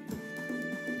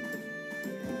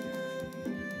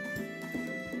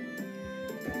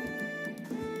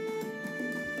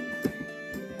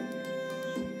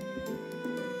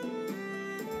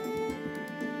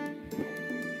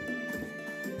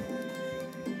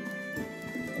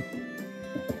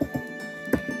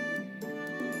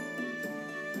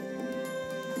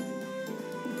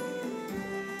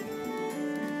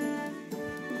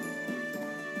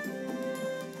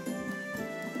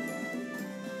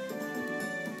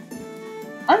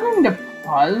 I'm going to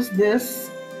pause this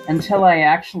until I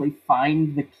actually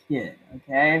find the kid,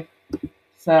 okay?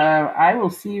 So I will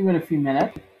see you in a few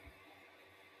minutes.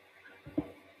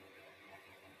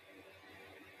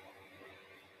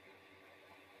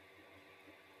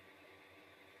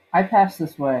 I passed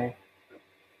this way.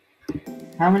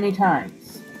 How many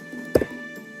times?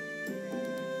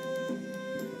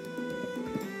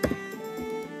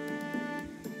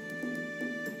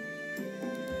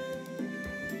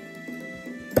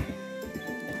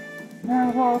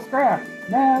 Metal scrap!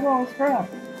 Metal scrap!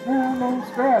 Metal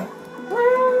scrap!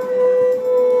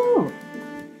 Woo!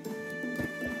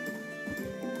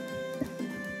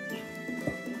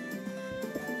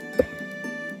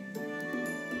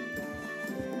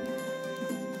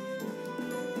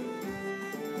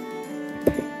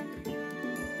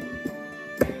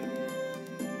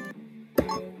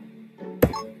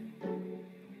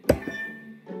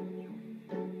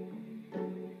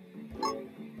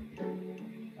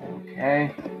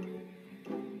 Okay.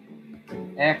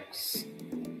 X.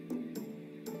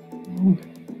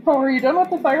 Oh, are you done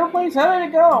with the fireplace? How did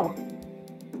it go?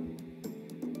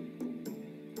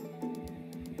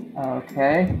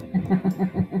 Okay.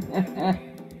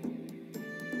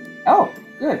 Oh,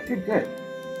 good, good, good.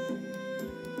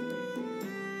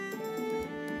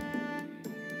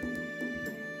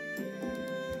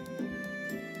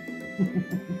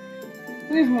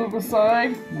 Please move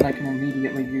aside. And I can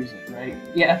immediately use it, right?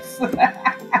 Yes.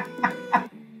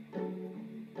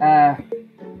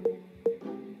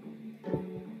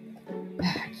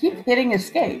 Keep hitting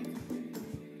escape.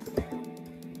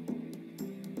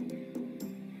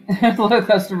 Local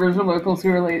customers are locals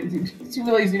who are too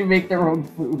lazy to make their own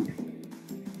food.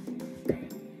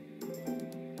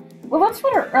 Well, that's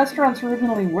what our restaurants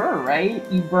originally were, right?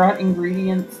 You brought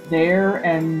ingredients there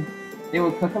and They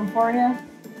would cook them for you?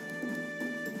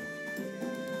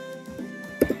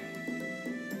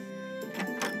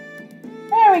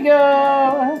 There we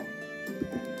go!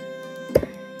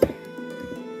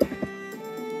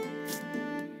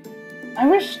 I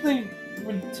wish they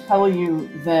would tell you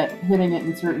that hitting it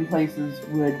in certain places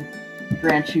would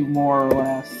grant you more or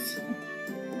less.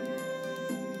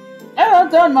 I've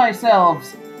outdone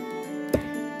myself!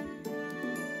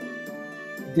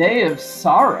 Day of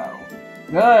sorrow.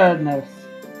 Goodness.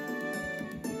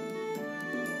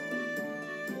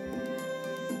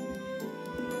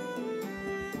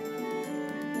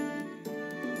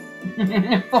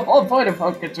 The whole point of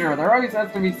Haute Couture. There always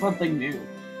has to be something new.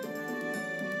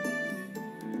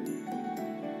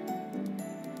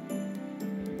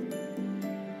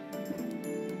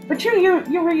 But you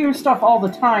reuse stuff all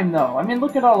the time, though. I mean,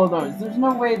 look at all of those. There's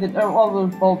no way that all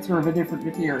those bolts are of a different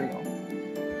material.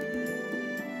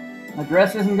 A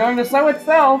dress isn't going to sew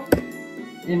itself.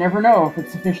 You never know if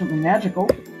it's sufficiently magical.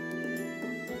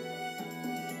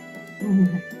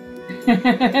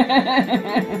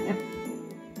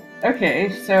 Okay,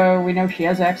 so we know she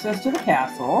has access to the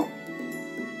castle.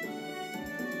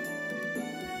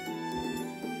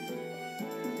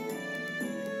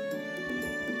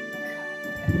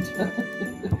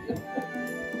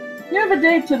 You have a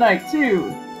date tonight,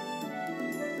 too.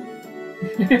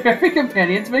 Happy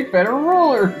companions make better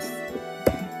rulers.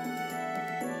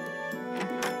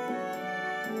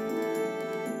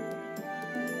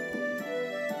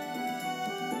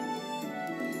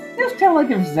 It's kind of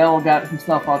like if Zell got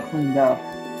himself all cleaned up.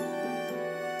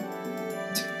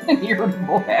 An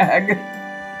irritable hag.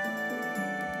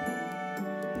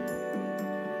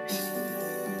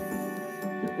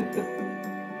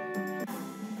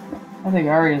 I think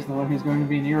Arya's the one who's going to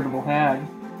be an irritable hag.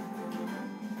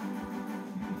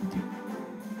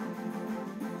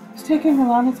 He's taking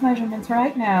Alana's measurements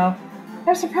right now.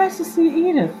 I'm surprised to see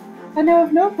Edith. I know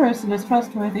of no person as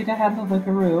trustworthy to handle the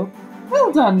Garou.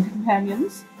 Well done,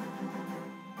 companions.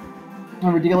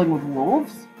 And we're dealing with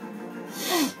wolves?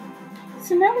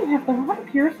 So now we have the water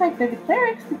purified by the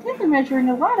clerics, the tailor measuring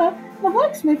Alana, and the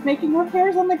blacksmith making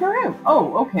repairs on the Garou.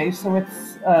 Oh, okay, so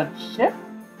it's a ship?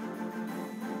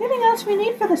 Anything else we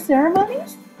need for the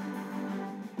ceremonies?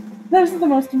 Those are the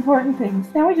most important things.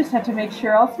 Now we just have to make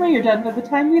sure all three are done by the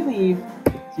time we leave.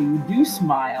 So you do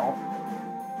smile.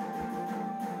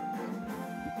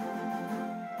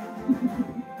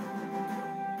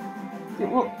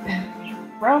 Well,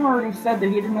 Brown already said that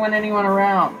he didn't want anyone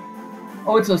around.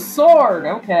 Oh, it's a sword!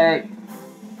 Okay.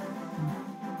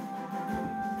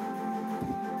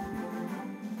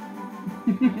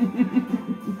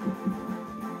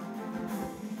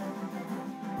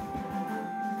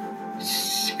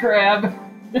 Scrab.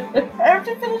 I have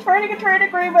to finish writing a trade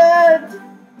agreement!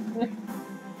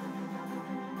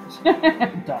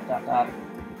 Dot, dot, dot.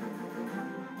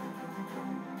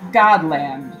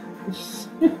 Godland.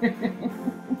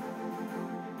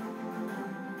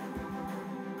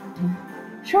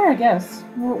 Sure, I guess.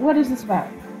 What is this about?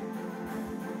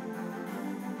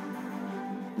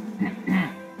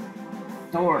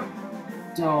 Door.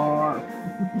 Door.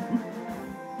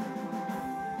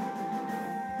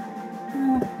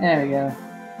 There we go.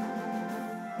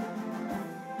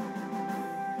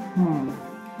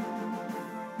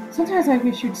 Sometimes I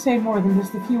wish you'd say more than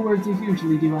just the few words you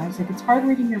usually do, Isaac. It's hard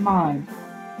reading your mind.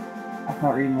 I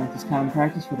thought reading like this common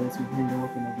practice for those who bring their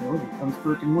work and ability.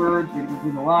 Unspoken words, reading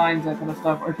between the lines, that kind of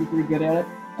stuff. Aren't you pretty good at it?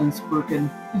 Unspoken.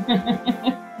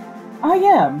 I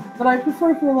am, but I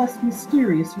prefer if we're less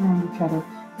mysterious around each other.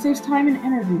 It saves time and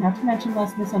energy, not to mention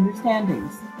less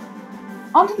misunderstandings.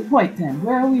 On to the point, then.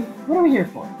 Where are we? What are we here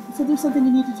for? You said there's something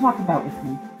you need to talk about with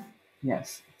me.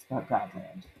 Yes, it's about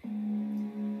Godland.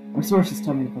 My sources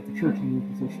tell me about the church and the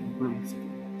Inquisition of brewing something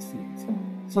behind the scenes.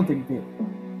 Something big.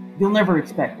 You'll never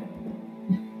expect it.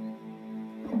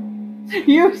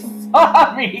 You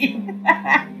saw me!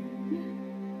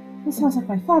 This sounds like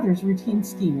my father's routine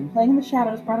scheming. Playing in the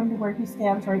shadows brought him to where he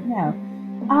stands right now.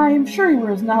 I'm sure you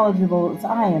were as knowledgeable as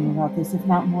I am about this, if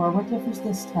not more. What differs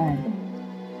this time?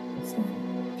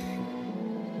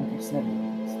 Like I said,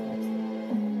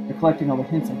 they're collecting all the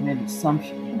hints. I've made an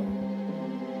assumption.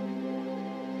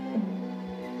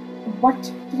 What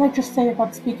did I just say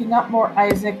about speaking up more,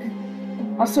 Isaac?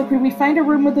 Also, could we find a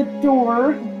room with a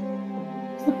door?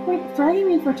 What's the point of dragging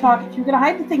me for talk if you're going to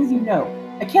hide the things you know?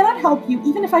 I cannot help you,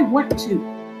 even if I want to.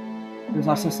 There's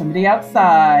also somebody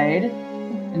outside,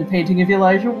 and a painting of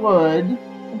Elijah Wood.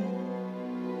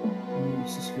 Your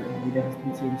sister Anita has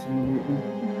been seeing someone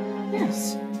lately.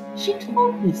 Yes, she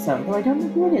told me so, though I don't know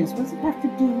who it is. What does it have to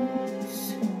do?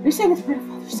 Are you saying it's part of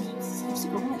Father's schemes? It's a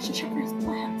secret relationship for his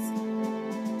plans.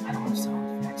 I don't have so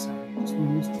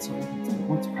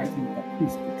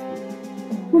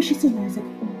was she saying, Isaac?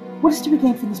 What is to be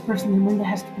gained from this person and when it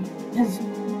has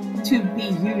to be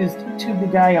used to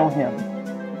beguile him.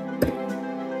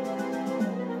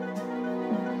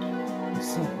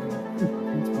 So,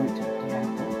 let's point to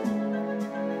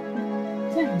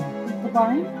the the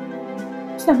wine?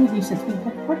 It's not making sense. Being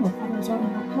played part of the father is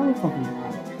already more powerful than the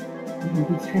wine.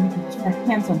 Maybe he's trying to get his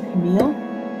hands on Camille.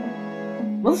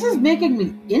 Well, this is making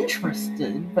me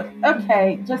interested, but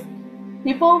okay, just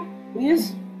people,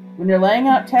 please, when you're laying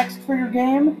out text for your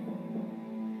game,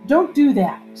 don't do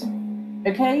that.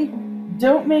 Okay?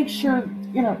 Don't make sure,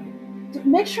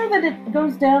 make sure that it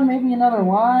goes down maybe another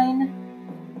line.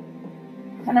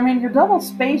 And I mean, you're double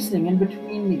spacing in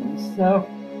between these, so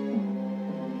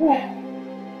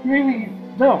maybe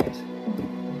don't.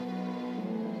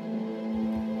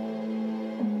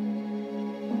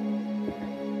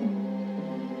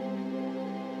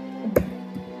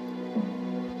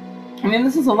 I mean,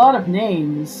 this is a lot of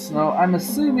names, so I'm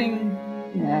assuming,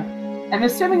 I'm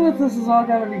assuming that this is all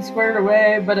going to be squared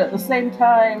away, but at the same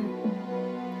time,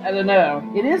 I don't know,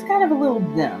 it is kind of a little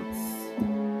dense.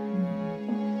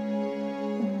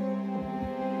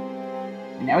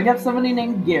 And now we got somebody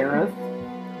named Gareth.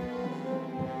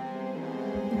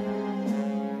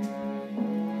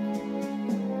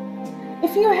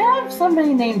 If you have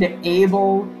somebody named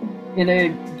Abel in a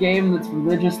game that's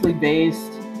religiously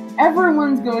based,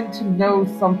 everyone's going to know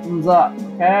something's up,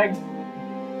 okay?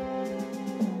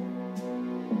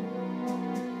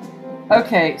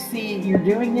 Okay, see, you're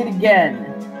doing it again.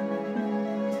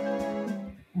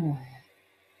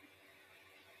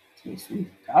 Tasty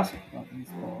gossip about these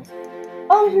balls.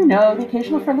 Oh, the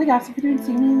occasional friendly gossip between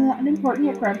seemingly unimportant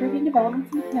yet groundbreaking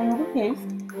developments in the Campbell case.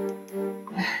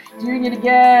 Doing it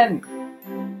again!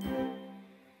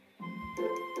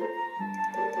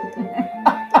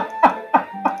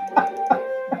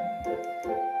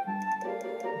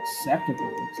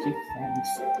 Acceptable, gee, thanks.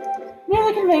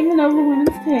 Merely conveying the noble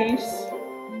woman's taste.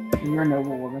 You're a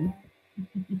noble woman.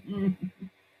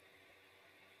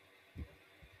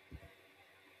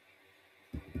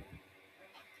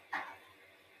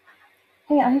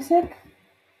 Hey, Isaac?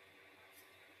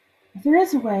 If there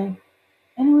is a way,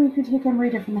 any way you could take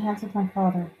Amrita from the hands of my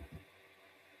father.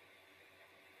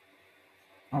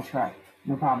 I'll try.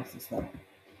 No promises, though.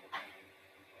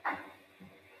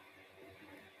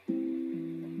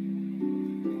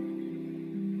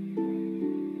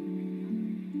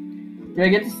 Do I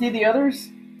get to see the others?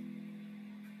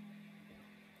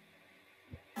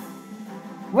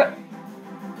 What?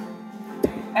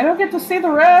 I don't get to see the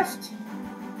rest?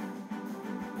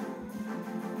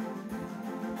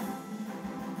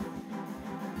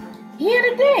 He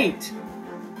had a date!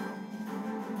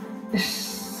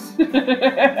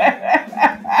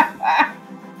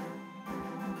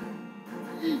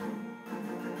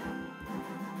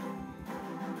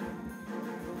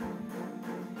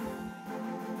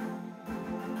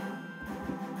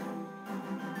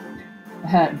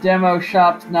 Demo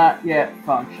shop's not yet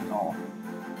functional.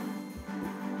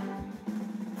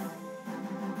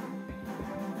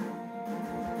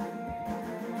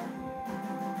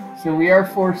 So we are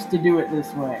forced to do it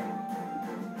this way.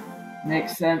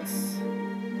 Makes sense.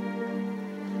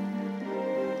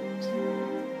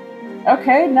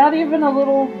 Okay, not even a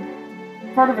little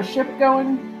part of a ship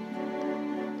going.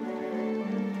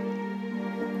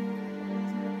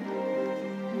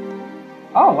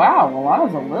 Oh wow, well that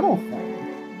was a little thing.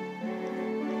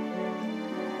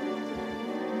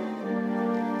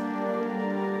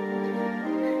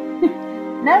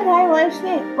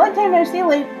 One time I see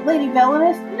Lady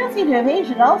Belinus. You don't seem to have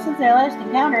aged at all since our last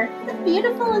encounter. She's as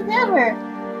beautiful as ever.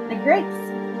 The great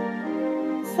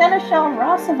Seneschal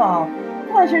Rossival.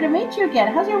 Pleasure to meet you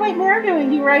again. How's your white mare doing?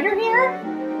 Do you ride her here?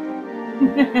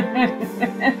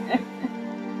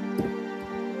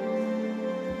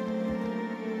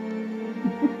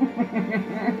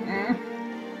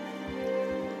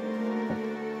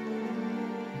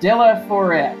 Dilla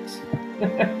Foret.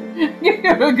 Give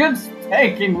him a good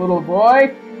spanking, little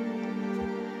boy.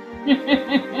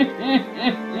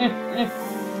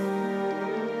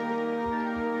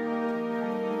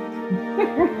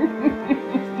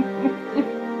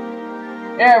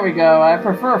 There we go. I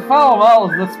prefer foul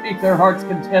mouths that speak their heart's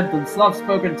content than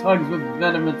soft-spoken tongues with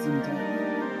venomous intent.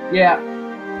 Yeah.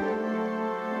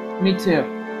 Me too.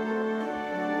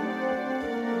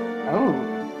 Oh.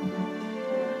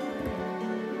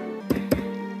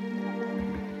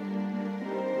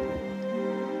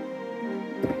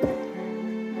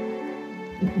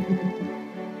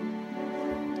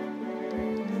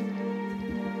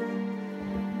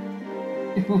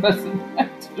 It wasn't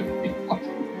meant to be long.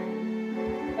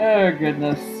 Oh,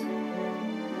 goodness.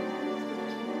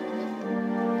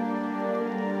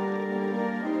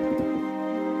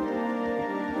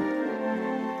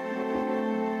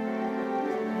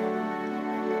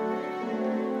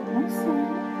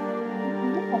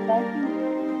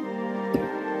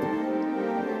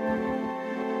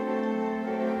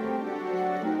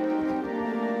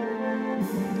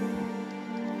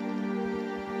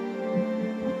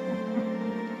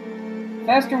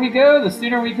 Faster we go, the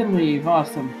sooner we can leave.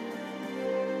 Awesome.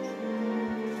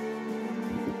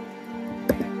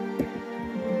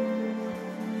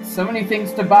 So many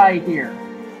things to buy here.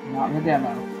 Not in the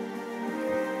demo.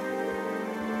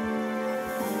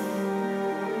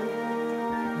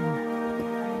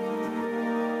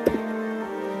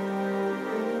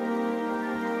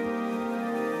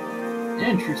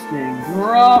 Interesting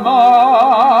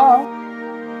drama!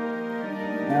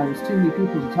 Now there's too many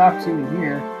people to talk to in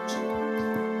here.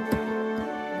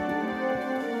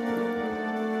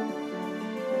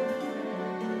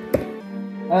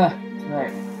 That's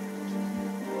right.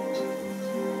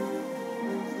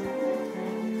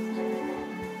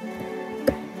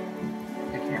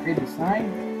 I can't read the sign.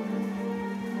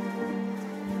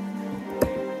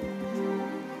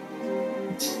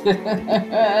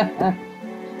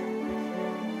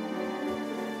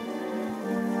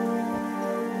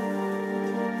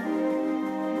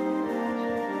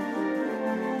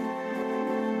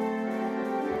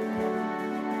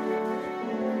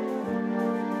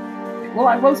 Well,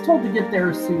 I was told to get there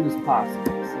as soon as possible,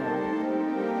 so...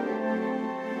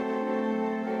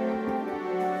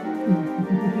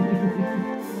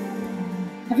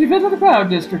 Have you been to the Cloud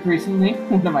District recently?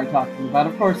 What am I talking about?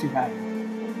 Of course you have.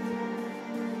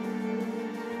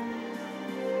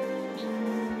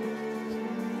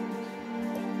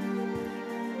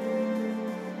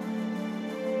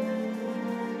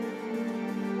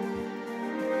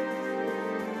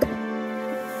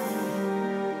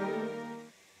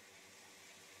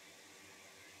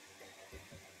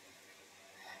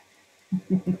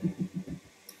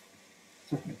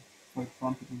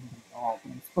 I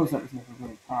suppose that was never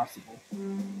really possible.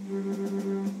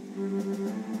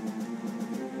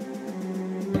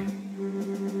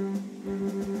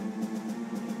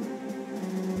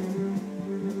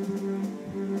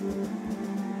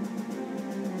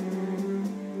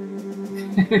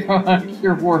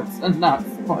 Cure warts and not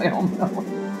spoil milk.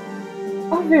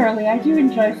 Oh, verily, I do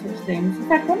enjoy such things. In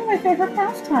fact, one of my favorite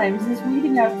pastimes is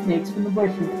weeding out snakes from the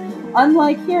bushes.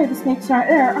 Unlike here, the snakes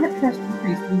aren't dressed in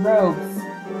priestly robes.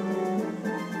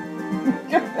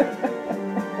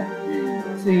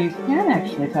 So you can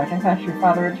actually talk. I thought your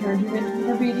father had turned you into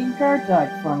the obedient guard dog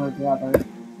form or the other.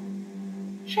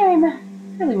 Shame. I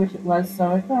really wish it was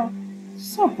so. I thought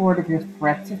so bored of your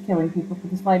threats of killing people for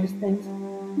the slightest things.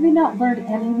 Have you not learned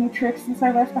any new tricks since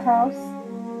I left the house?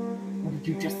 What did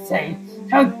you just say?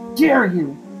 How dare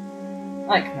you?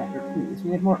 Commander, please.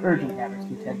 We have more urgent matters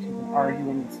to attend to than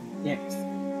arguing with some dicks.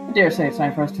 I dare say it's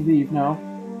time for us to leave, no?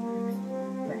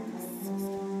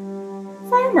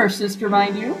 Farmer sister,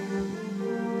 mind you.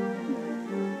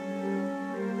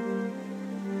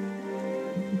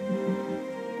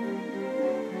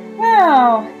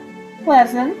 Well,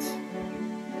 pleasant.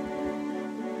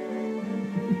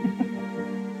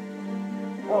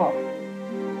 Oh.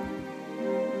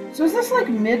 So is this like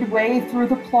midway through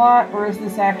the plot, or is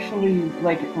this actually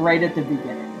like right at the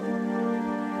beginning?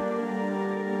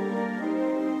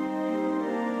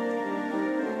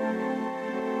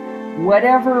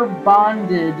 Whatever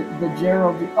bonded the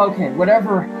Gerald... Okay,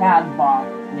 whatever had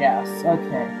bonded. Yes,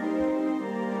 okay.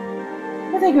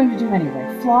 What are they going to do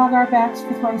anyway? Flog our backs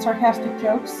for throwing sarcastic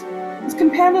jokes? As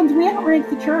companions, we outrank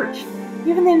the church.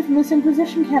 Even the infamous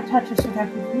Inquisition can't touch us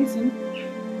without good reason.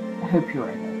 I hope you're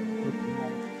right.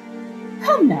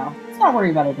 Come now, let's not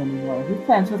worry about it anymore. We've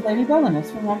plans with Lady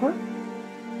Belinus, remember?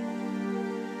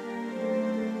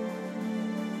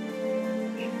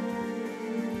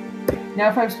 Now,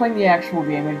 if I was playing the actual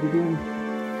game, I'd be doing...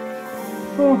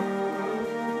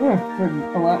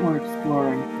 a lot more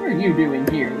exploring. What are you doing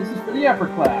here? This is for the upper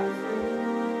class.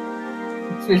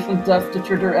 Suspicion dust at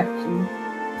your direction.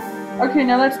 Okay,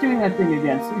 now that's doing that thing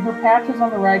again. See, her patch is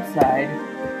on the right side.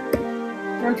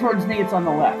 Turn towards me, it's on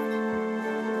the left.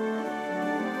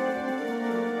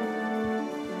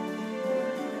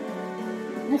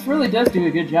 This really does do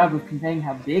a good job of conveying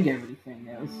how big everything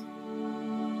is.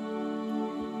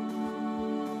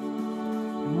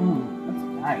 That's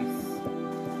nice.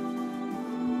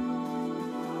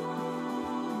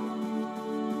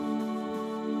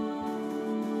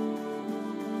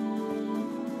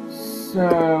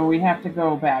 So we have to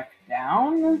go back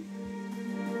down?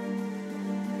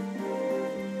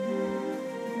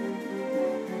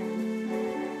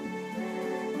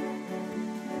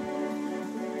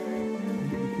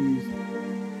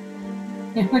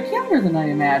 You look younger than I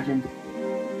imagined.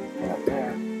 Get up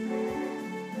there.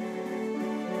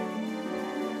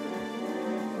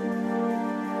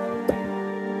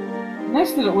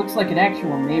 Nice that it looks like an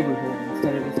actual neighborhood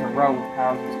instead of just a row of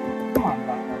houses. Come on,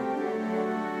 Bucko.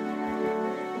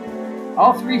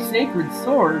 All 3 sacred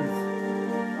swords.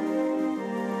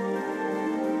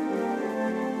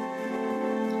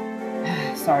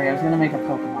 Sorry, I was gonna make a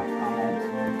Pokemon comment.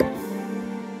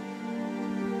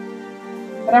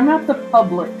 But I'm not the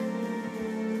public.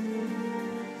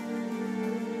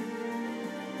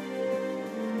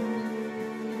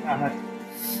 God.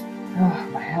 Oh,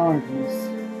 my allergies.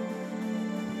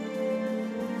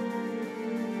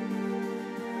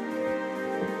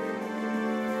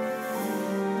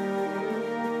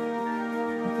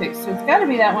 Okay, so it's gotta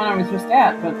be that one I was just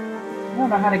at, but I don't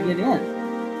know how to get in.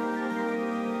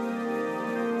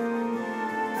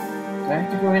 Do I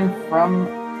have to go in from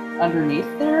underneath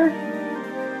there?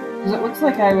 Because it looks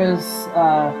like I was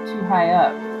too high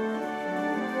up.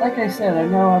 Like I said, I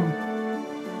know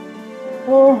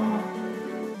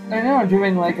I'm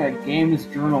doing like a games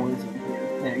journalism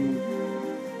thing.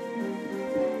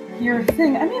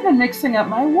 I'm even mixing up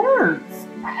my words.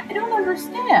 I don't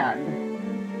understand.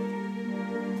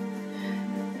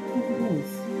 Look at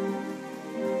this.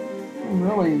 I'm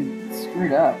really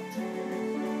screwed up.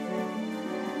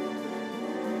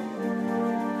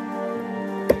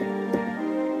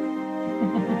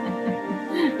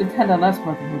 Depend on us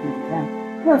more than we do with them.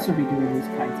 Who else would be doing these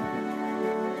kinds of things?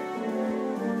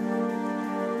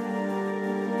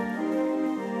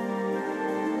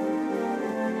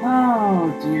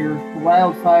 Oh dear, the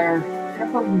wildfire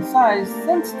tripled in size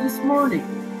since this morning.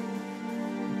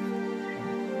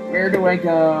 Where do I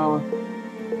go?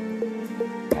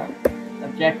 Oh,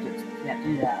 objectives, can't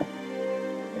do that.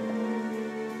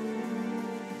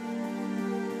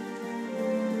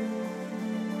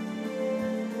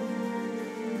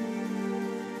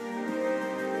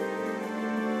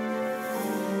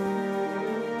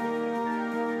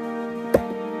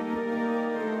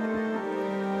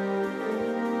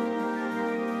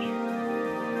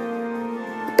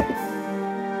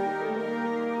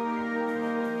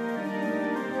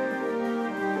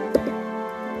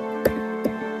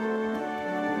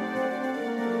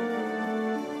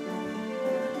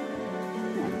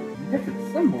 Different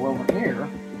symbol over here.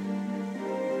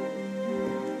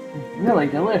 Really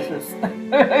delicious.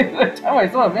 The time I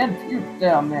saw a man puke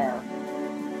down there.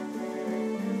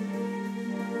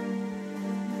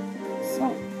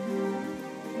 So.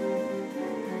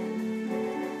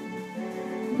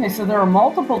 Okay, so there are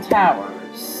multiple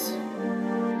towers.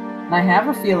 And I have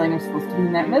a feeling I'm supposed to be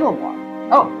in that middle one.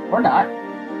 Oh, or not.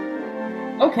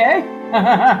 Okay.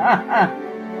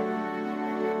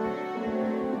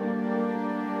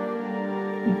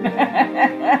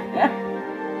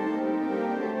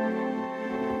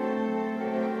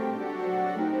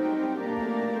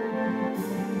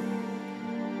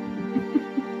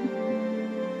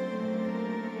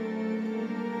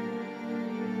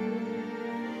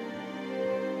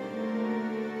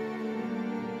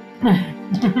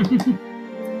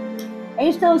 Are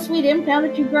you still a sweet imp now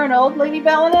that you've grown old, Lady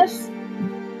Balinus?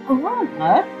 Oh,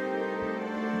 huh?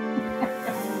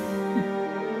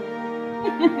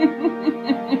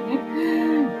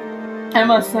 I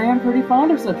must say I'm pretty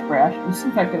fond of such brashness.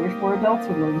 In fact, I wish more adults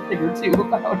would learn a thing or two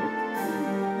about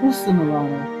it. Listen,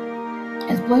 Alana.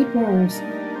 As blade bearers,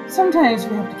 sometimes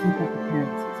we have to keep up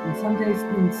appearances, and some days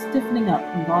means stiffening up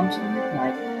from dawn to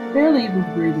midnight, barely able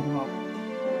to breathe at all.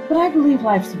 But I believe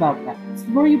life's about balance. The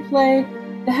more you play,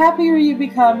 the happier you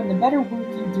become, and the better work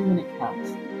you do when it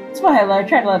counts. That's why I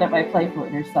try to let out my playful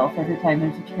inner self every time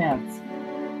there's a chance.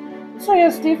 So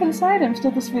yes, deep inside, I'm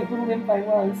still the sweet little imp I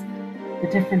was. The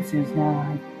difference is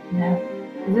that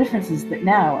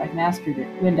now I've mastered it,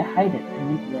 when to hide it and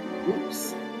when to let it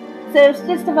loose. So it's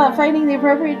just about finding the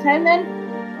appropriate time then?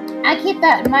 I keep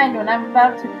that in mind when I'm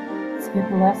about to skip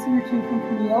a lesson or two from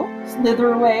Camille,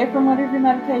 slither away from one of your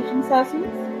meditation sessions.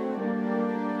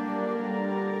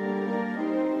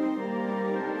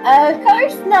 Of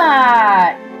course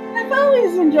not! I've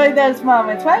always enjoyed those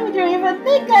moments. Why would you even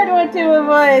think I'd want to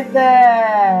avoid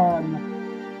them?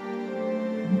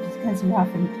 Just because you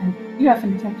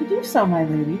often attempt to do so, my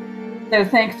lady. Though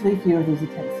thankfully few of those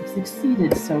attempts have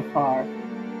succeeded so far.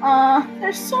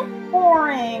 They're so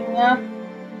boring.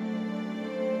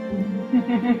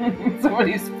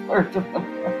 Somebody's flirting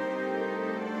with them.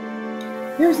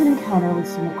 There's an encounter with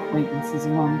some acquaintances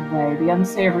along the way, the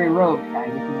unsavory rogue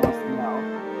kind, if you want to know.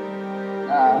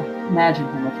 Imagine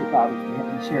how much it bothers me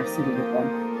having to share a city with them.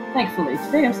 Thankfully,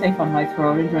 today I'm safe on my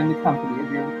throne, enjoying the company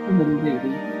of your little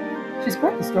lady. She's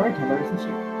quite the storyteller, isn't she?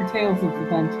 Her tales of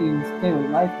Levantine's daily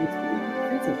life makes believe the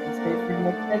princess can stay for an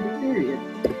extended period.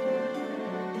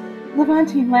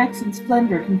 Levantine lacks in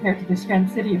splendor compared to this grand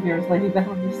city of yours, Lady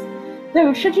Balinus.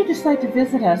 Though, should you decide to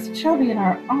visit us, it shall be in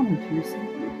our honor to receive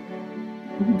you.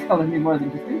 You can color me more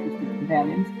than just interested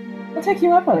companions. I'll take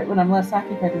you up on it when I'm less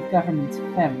occupied with government's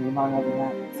family, among other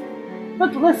matters.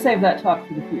 But let's save that talk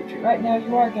for the future. Right now,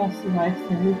 you are guests in my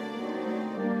city.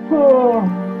 Oh.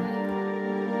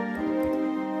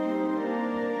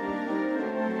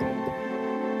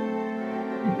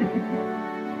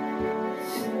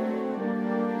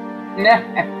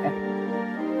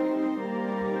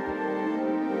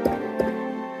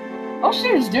 All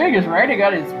she was doing is riding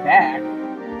on his back.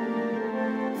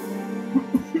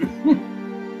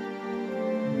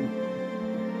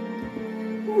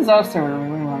 This is also a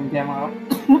really long demo.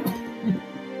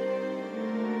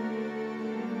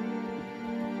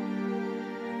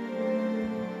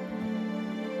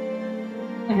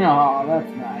 Oh,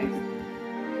 that's nice.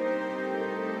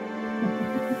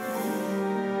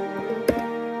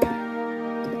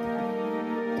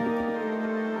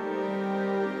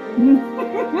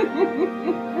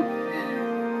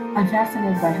 I'm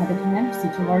fascinated by how the commanders see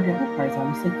to large enterprise,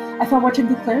 honestly. I thought watching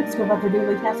the clerics go about their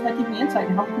daily tasks might give me insight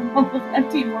into how to run the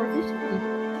team more efficiently.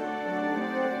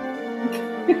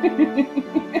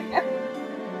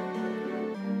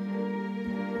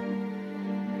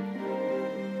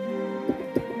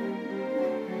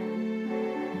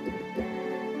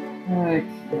 Okay,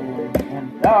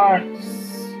 and docks.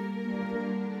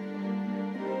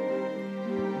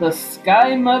 The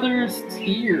Sky Mother's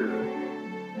Tear.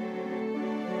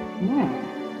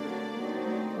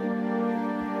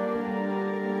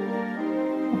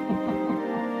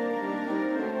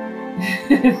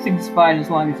 Things fine as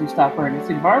long as you stop wearing a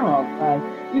suit of armor all the time.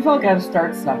 You've all got to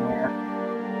start somewhere.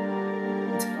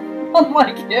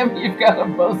 Unlike him, you've got a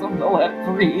bosom to let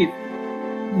breathe.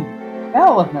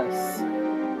 Villainous.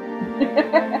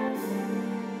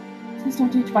 Please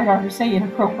don't teach my daughter to say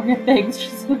inappropriate things.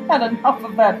 She's had enough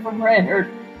of that from Reynard.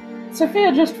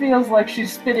 Sophia just feels like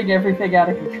she's spinning everything out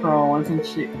of control, isn't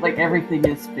she? Like everything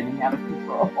is spinning out of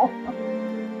control.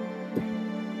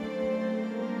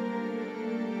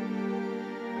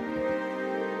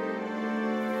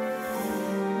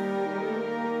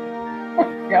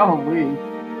 Golly.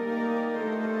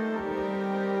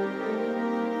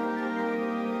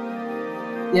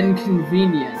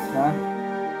 Inconvenient, huh?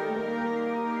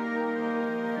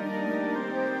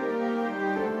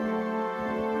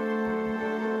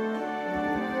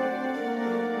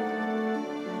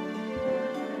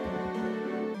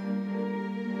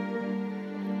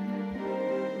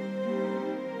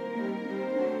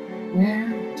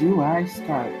 Where do I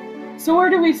start? So where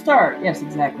do we start? Yes,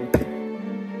 exactly.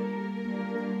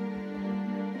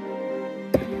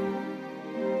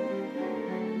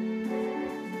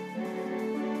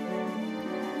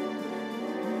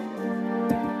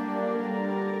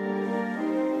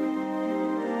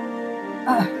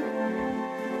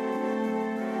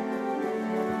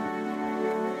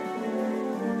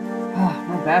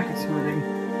 My back is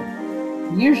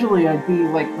hurting. Usually I'd be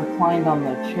like reclined on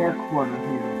the chair corner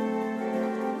here.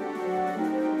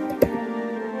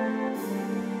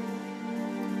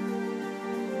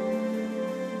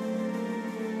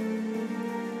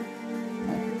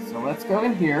 Okay, so let's go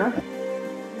in here.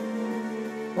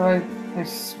 So I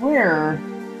swear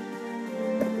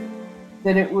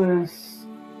that it was,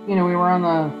 we were on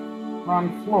the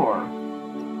wrong floor.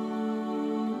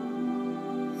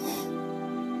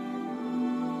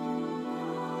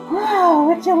 Wow,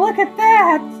 would you look at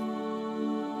that? I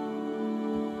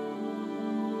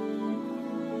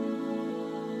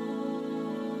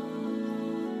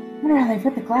wonder how they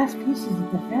put the glass pieces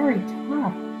at the very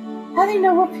top. How do they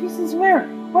know what pieces where?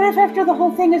 What if after the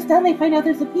whole thing is done they find out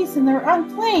there's a piece in the wrong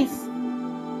place?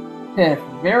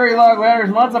 Very long ladders,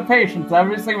 lots of patience,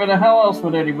 obviously, but how else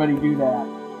would anybody do that?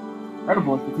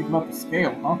 Incredible if you think about the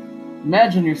scale, huh?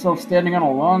 Imagine yourself standing on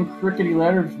a long, crickety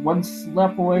ladder just one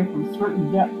step away from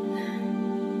certain depth.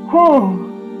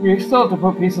 Oh, you still have to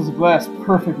put pieces of glass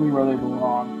perfectly where they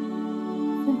belong.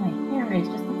 Then my hair is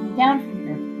just looking down from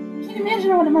here. Can't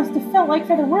imagine what it must have felt like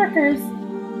for the workers.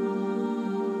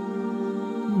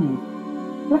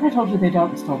 What if I told you they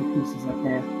don't install the pieces up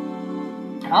there?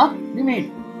 Huh? What do you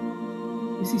mean?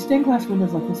 You see, stained glass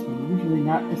windows like this one are usually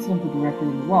not assembled directly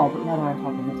in the wall, but rather on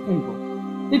top of a table.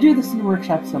 They do this in a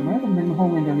workshop somewhere, then bring the whole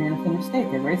window here in a finished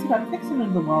state. They raise it up, fix it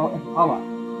into the wall, and voila.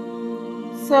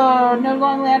 So, no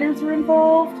long ladders are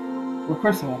involved? Well, of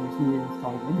course the ladders need to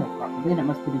install the window properly, and it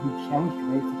must be a huge challenge to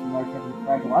raise such a large, heavy,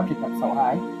 fragile object up so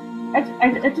high.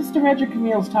 I just imagine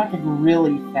Camille's talking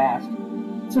really fast.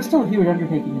 So it's still a huge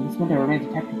undertaking, and this window remains a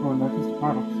technical and artistic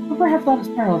marvel, but perhaps not as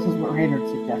perilous as what Reynard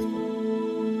suggested.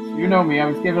 You know me, I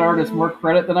was giving artists more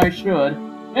credit than I should.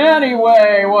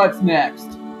 Anyway, what's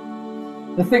next?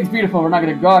 The thing's beautiful. We're not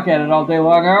going to gawk at it all day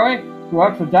long, are we? We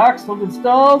walk the docks, look at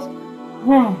stalls.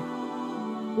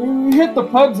 We hit the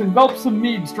pubs and gulp some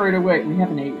mead straight away. We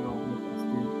have an 8-year-old with us,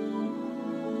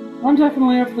 dude. I'm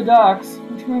definitely up the docks.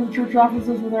 Which one of the church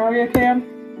offices with Aria can?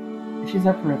 She's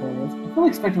up for it, that is. I fully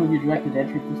expect it will be directed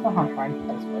entry. There's no harm trying for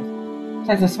this place.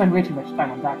 Besides, I spend way too much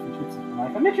time on docks and trips in my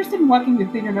life. I'm interested in walking the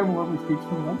clean and overwhelming streets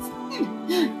for once.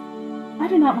 I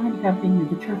do not mind accompanying you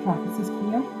to the church offices,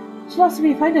 Camille. It should also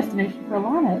be a fine destination for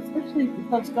Alana, especially if the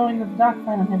folks going to the dock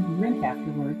plan on having a drink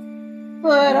afterwards.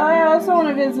 But I also want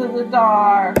to visit the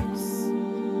docks.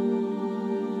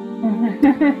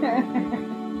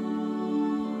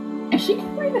 Is she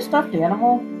carrying a stuffed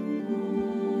animal?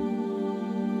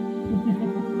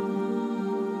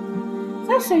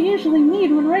 That's so usually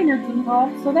need when Reynard's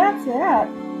involved, so that's that.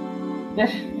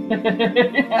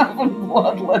 Elven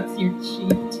blood lets you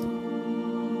cheat.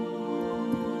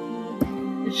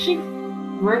 Did she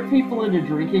rope people into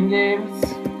drinking games?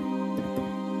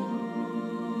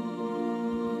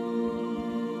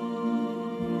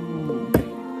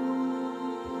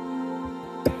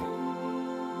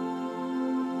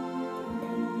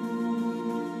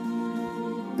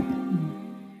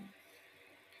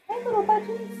 Hey, little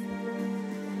buttons.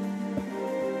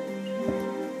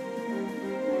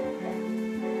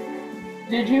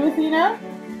 Did you, Athena?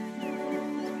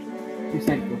 You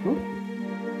said cuckoo?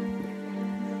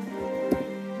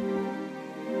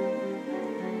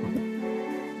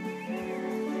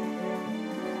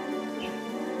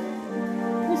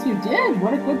 Yes, you did.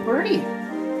 What a good birdie.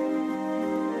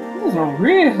 This is a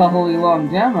really long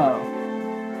demo.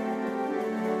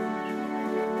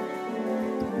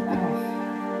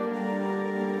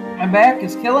 My back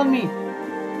is killing me.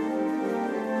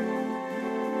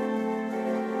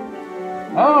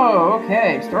 Oh,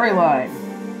 okay. Storyline.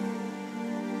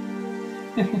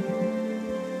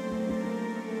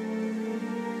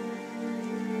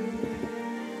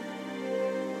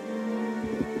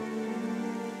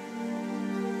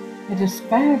 I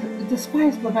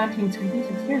despise Levantine sweeties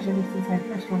upstairs ever since I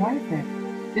first arrived there.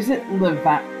 Is it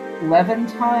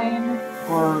Levantine?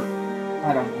 Or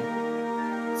I don't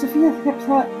know. Sophia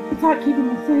thought keeping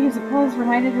the city as it was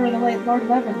reminded her of the late Lord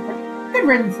Levin, but good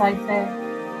riddance, I'd say.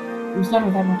 It was done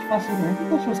without much fuss either. I think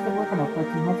that shows good work on our parts,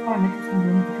 and that's why I'm interested in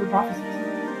doing the church offices.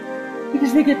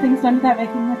 Because they get things done without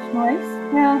making much noise?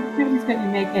 Well, nobody's going to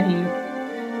make any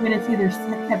minutes either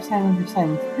kept silent or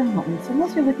silenced permanently, so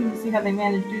unless you're looking to see how they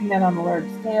manage doing that on a large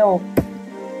scale.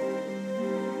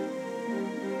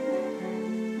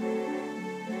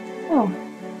 Oh,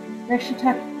 there she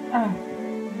tucked. Oh.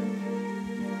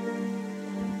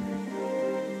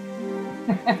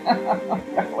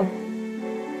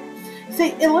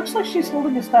 See, it looks like she's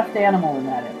holding a stuffed animal in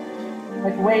that image.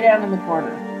 Like way down in the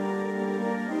corner.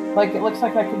 Like it looks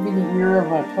like that could be the ear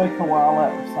of a toy koala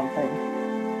or something.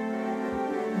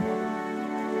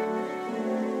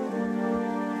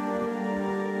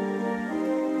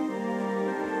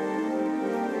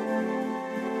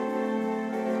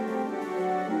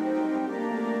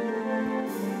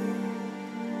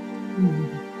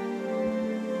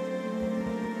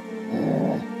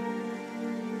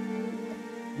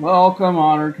 Welcome,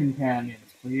 honored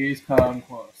companions. Please come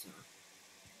closer.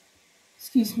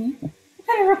 Excuse me? What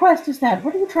kind of request is that?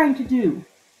 What are you trying to do?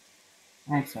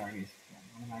 I'm sorry.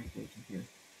 One of my patients here.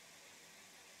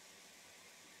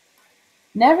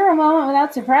 Never a moment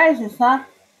without surprises, huh? I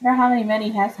wonder how many men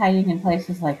he has hiding in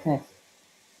places like this.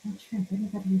 Not sure if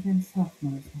anybody even himself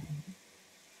knows that.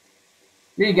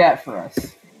 What do you got for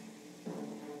us?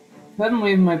 Couldn't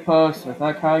leave my post, so I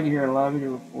thought Kagi here allowed me to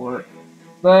report.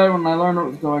 But when I learned what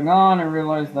was going on, I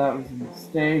realized that was a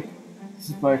mistake. This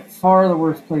is by far the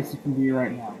worst place you can be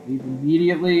right now. Leave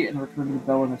immediately and return to the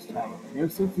Bellinus Tower. Yo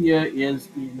Sophia is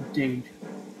in danger.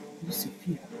 Yo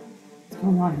Sophia? What's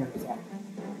going on here exactly?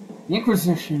 The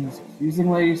Inquisition is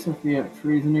accusing Lady Sophia of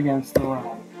treason against the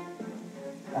realm.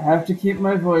 I have to keep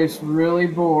my voice really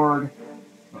bored,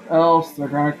 or else they're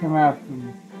gonna come after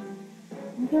me.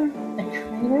 You're a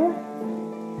traitor?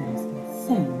 That is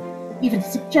insane. Even to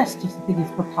suggest such a thing is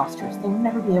preposterous. They'll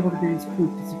never be able to produce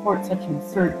proof to support such an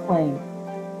absurd claim.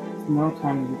 There's no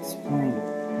time to explain.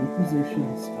 The Inquisition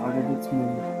has started its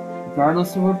move.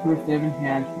 Regardless of what proof they have in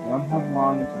hand, we don't have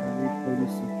long until they reach Lady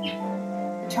Sophia.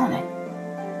 Darn it!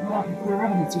 Without clear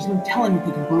evidence, there's no telling what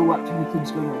they can brew up to make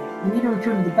things go wrong. We need to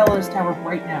return to the Bellinus Tower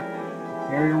right now.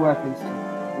 Prepare your weapons to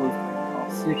all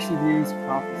 6 of these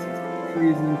prophecies of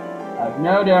treason. I have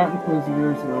no doubt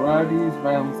Inquisitors are allowed to use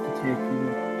violence to take you.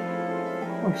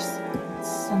 Of course,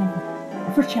 son of a...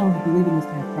 Our first challenge will be leaving this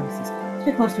kind of premises.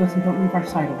 Stay close to us and don't leave our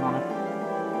sight, Alana.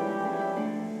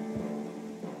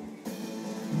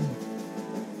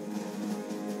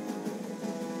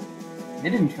 They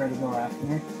didn't try to go after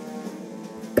me.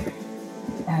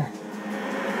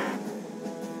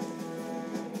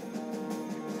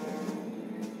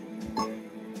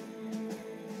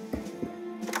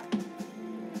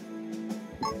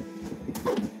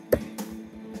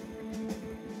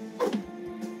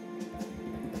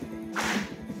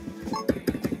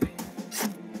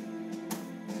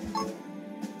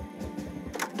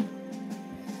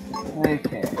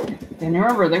 Okay. And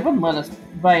remember, they wouldn't let us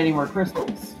buy any more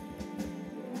crystals.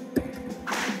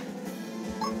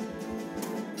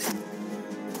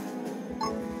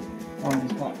 Oh,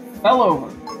 just got fell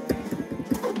over.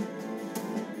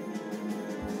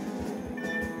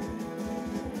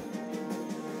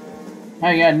 Oh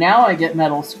yeah, now I get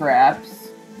metal scraps.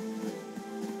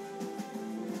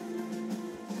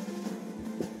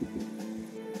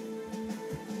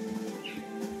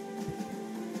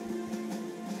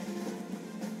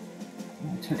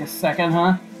 Took a second,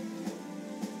 huh?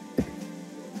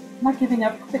 Not giving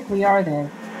up quickly, are they?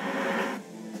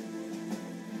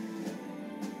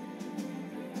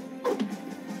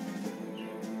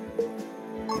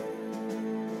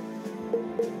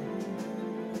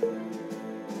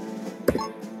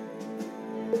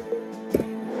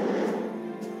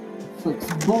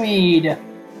 Let's bleed.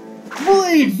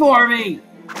 Bleed for me!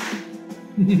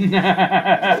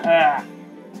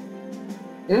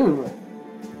 Ooh.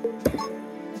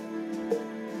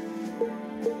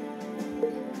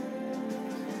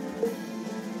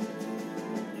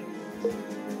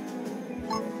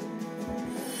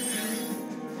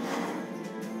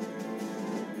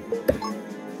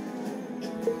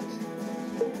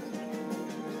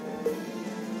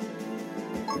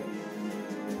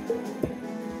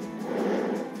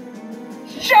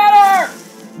 Shut her!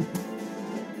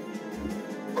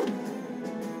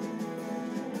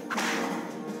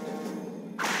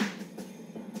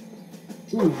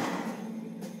 Ooh.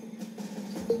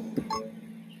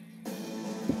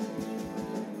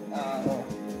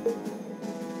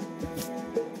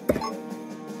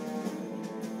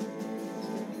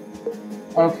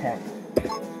 Okay.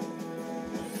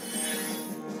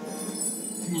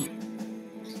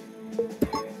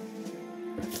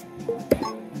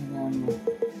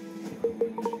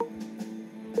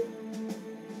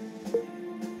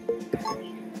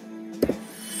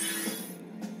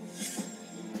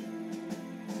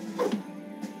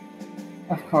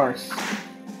 Of course.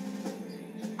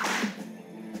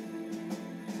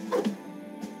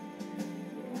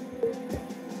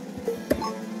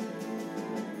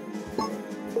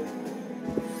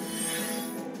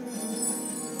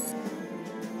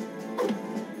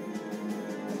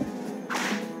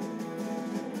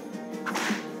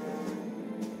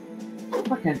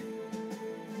 Frickin'.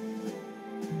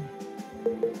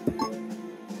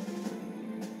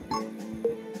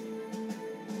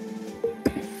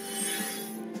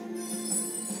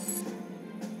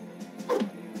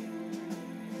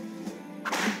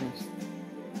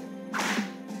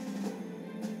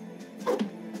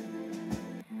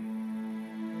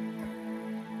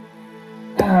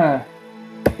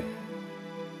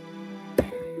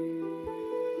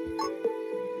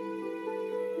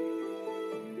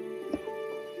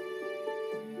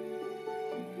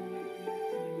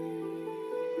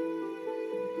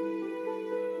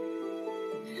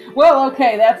 Well,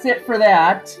 okay, that's it for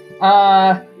that.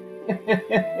 I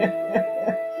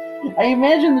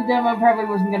imagine the demo probably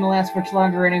wasn't going to last much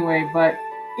longer anyway, but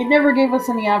it never gave us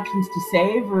any options to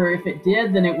save, or if it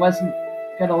did, then it wasn't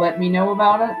going to let me know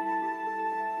about it.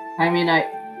 I mean, I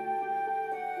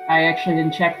actually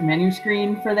didn't check the menu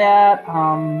screen for that.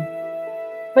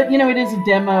 But, you know, it is a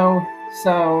demo,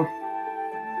 so,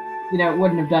 you know, it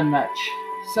wouldn't have done much.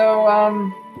 So,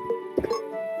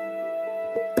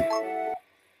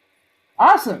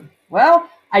 awesome. Well,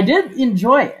 I did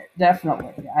enjoy it,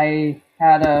 definitely. I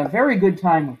had a very good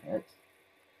time with it.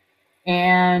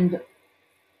 And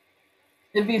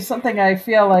it'd be something I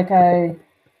feel like I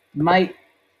might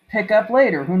pick up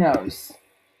later. Who knows?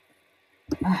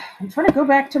 I'm trying to go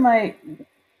back to my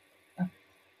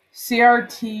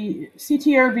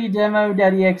CTRB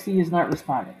demo.exe is not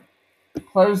responding.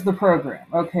 Close the program.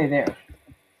 Okay, there.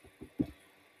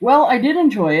 Well, I did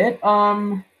enjoy it.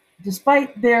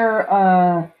 Despite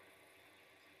their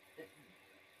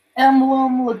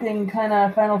emblem looking kind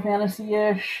of Final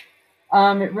Fantasy-ish,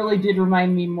 it really did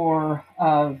remind me more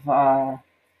of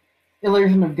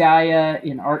Illusion of Gaia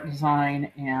in art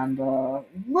design and a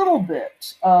little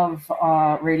bit of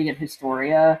Radiant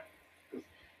Historia.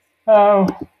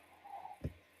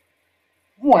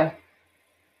 What?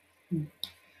 And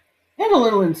a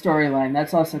little in storyline.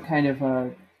 That's also kind of a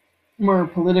more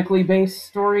politically based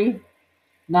story.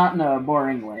 not in a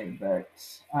boring way, but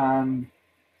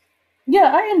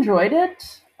yeah, I enjoyed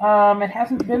it. It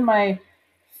hasn't been my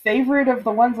favorite of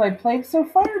the ones I've played so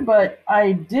far, but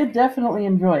I did definitely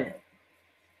enjoy it.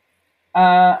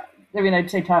 I mean,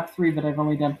 I'd say top three, but I've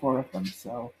only done four of them,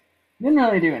 so didn't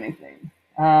really do anything.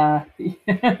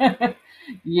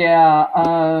 Yeah,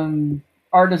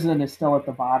 Artisan is still at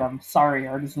the bottom. Sorry,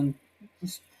 Artisan.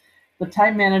 Just the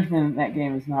time management in that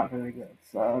game is not very good.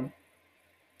 So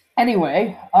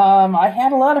anyway, I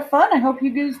had a lot of fun. I hope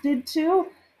you guys did too.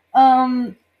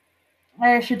 Um,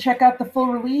 I should check out the full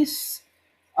release.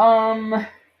 Um,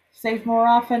 Save more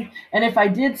often. And if I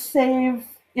did save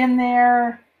in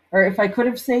there, or if I could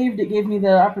have saved, it gave me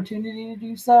the opportunity to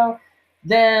do so,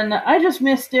 then I just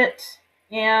missed it,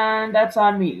 and that's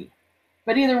on me.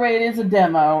 But either way, it is a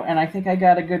demo, and I think I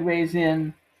got a good ways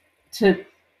in to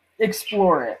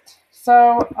explore it.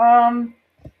 So, I'm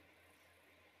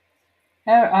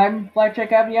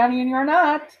Blackjack Aviani, and you're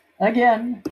not. Again.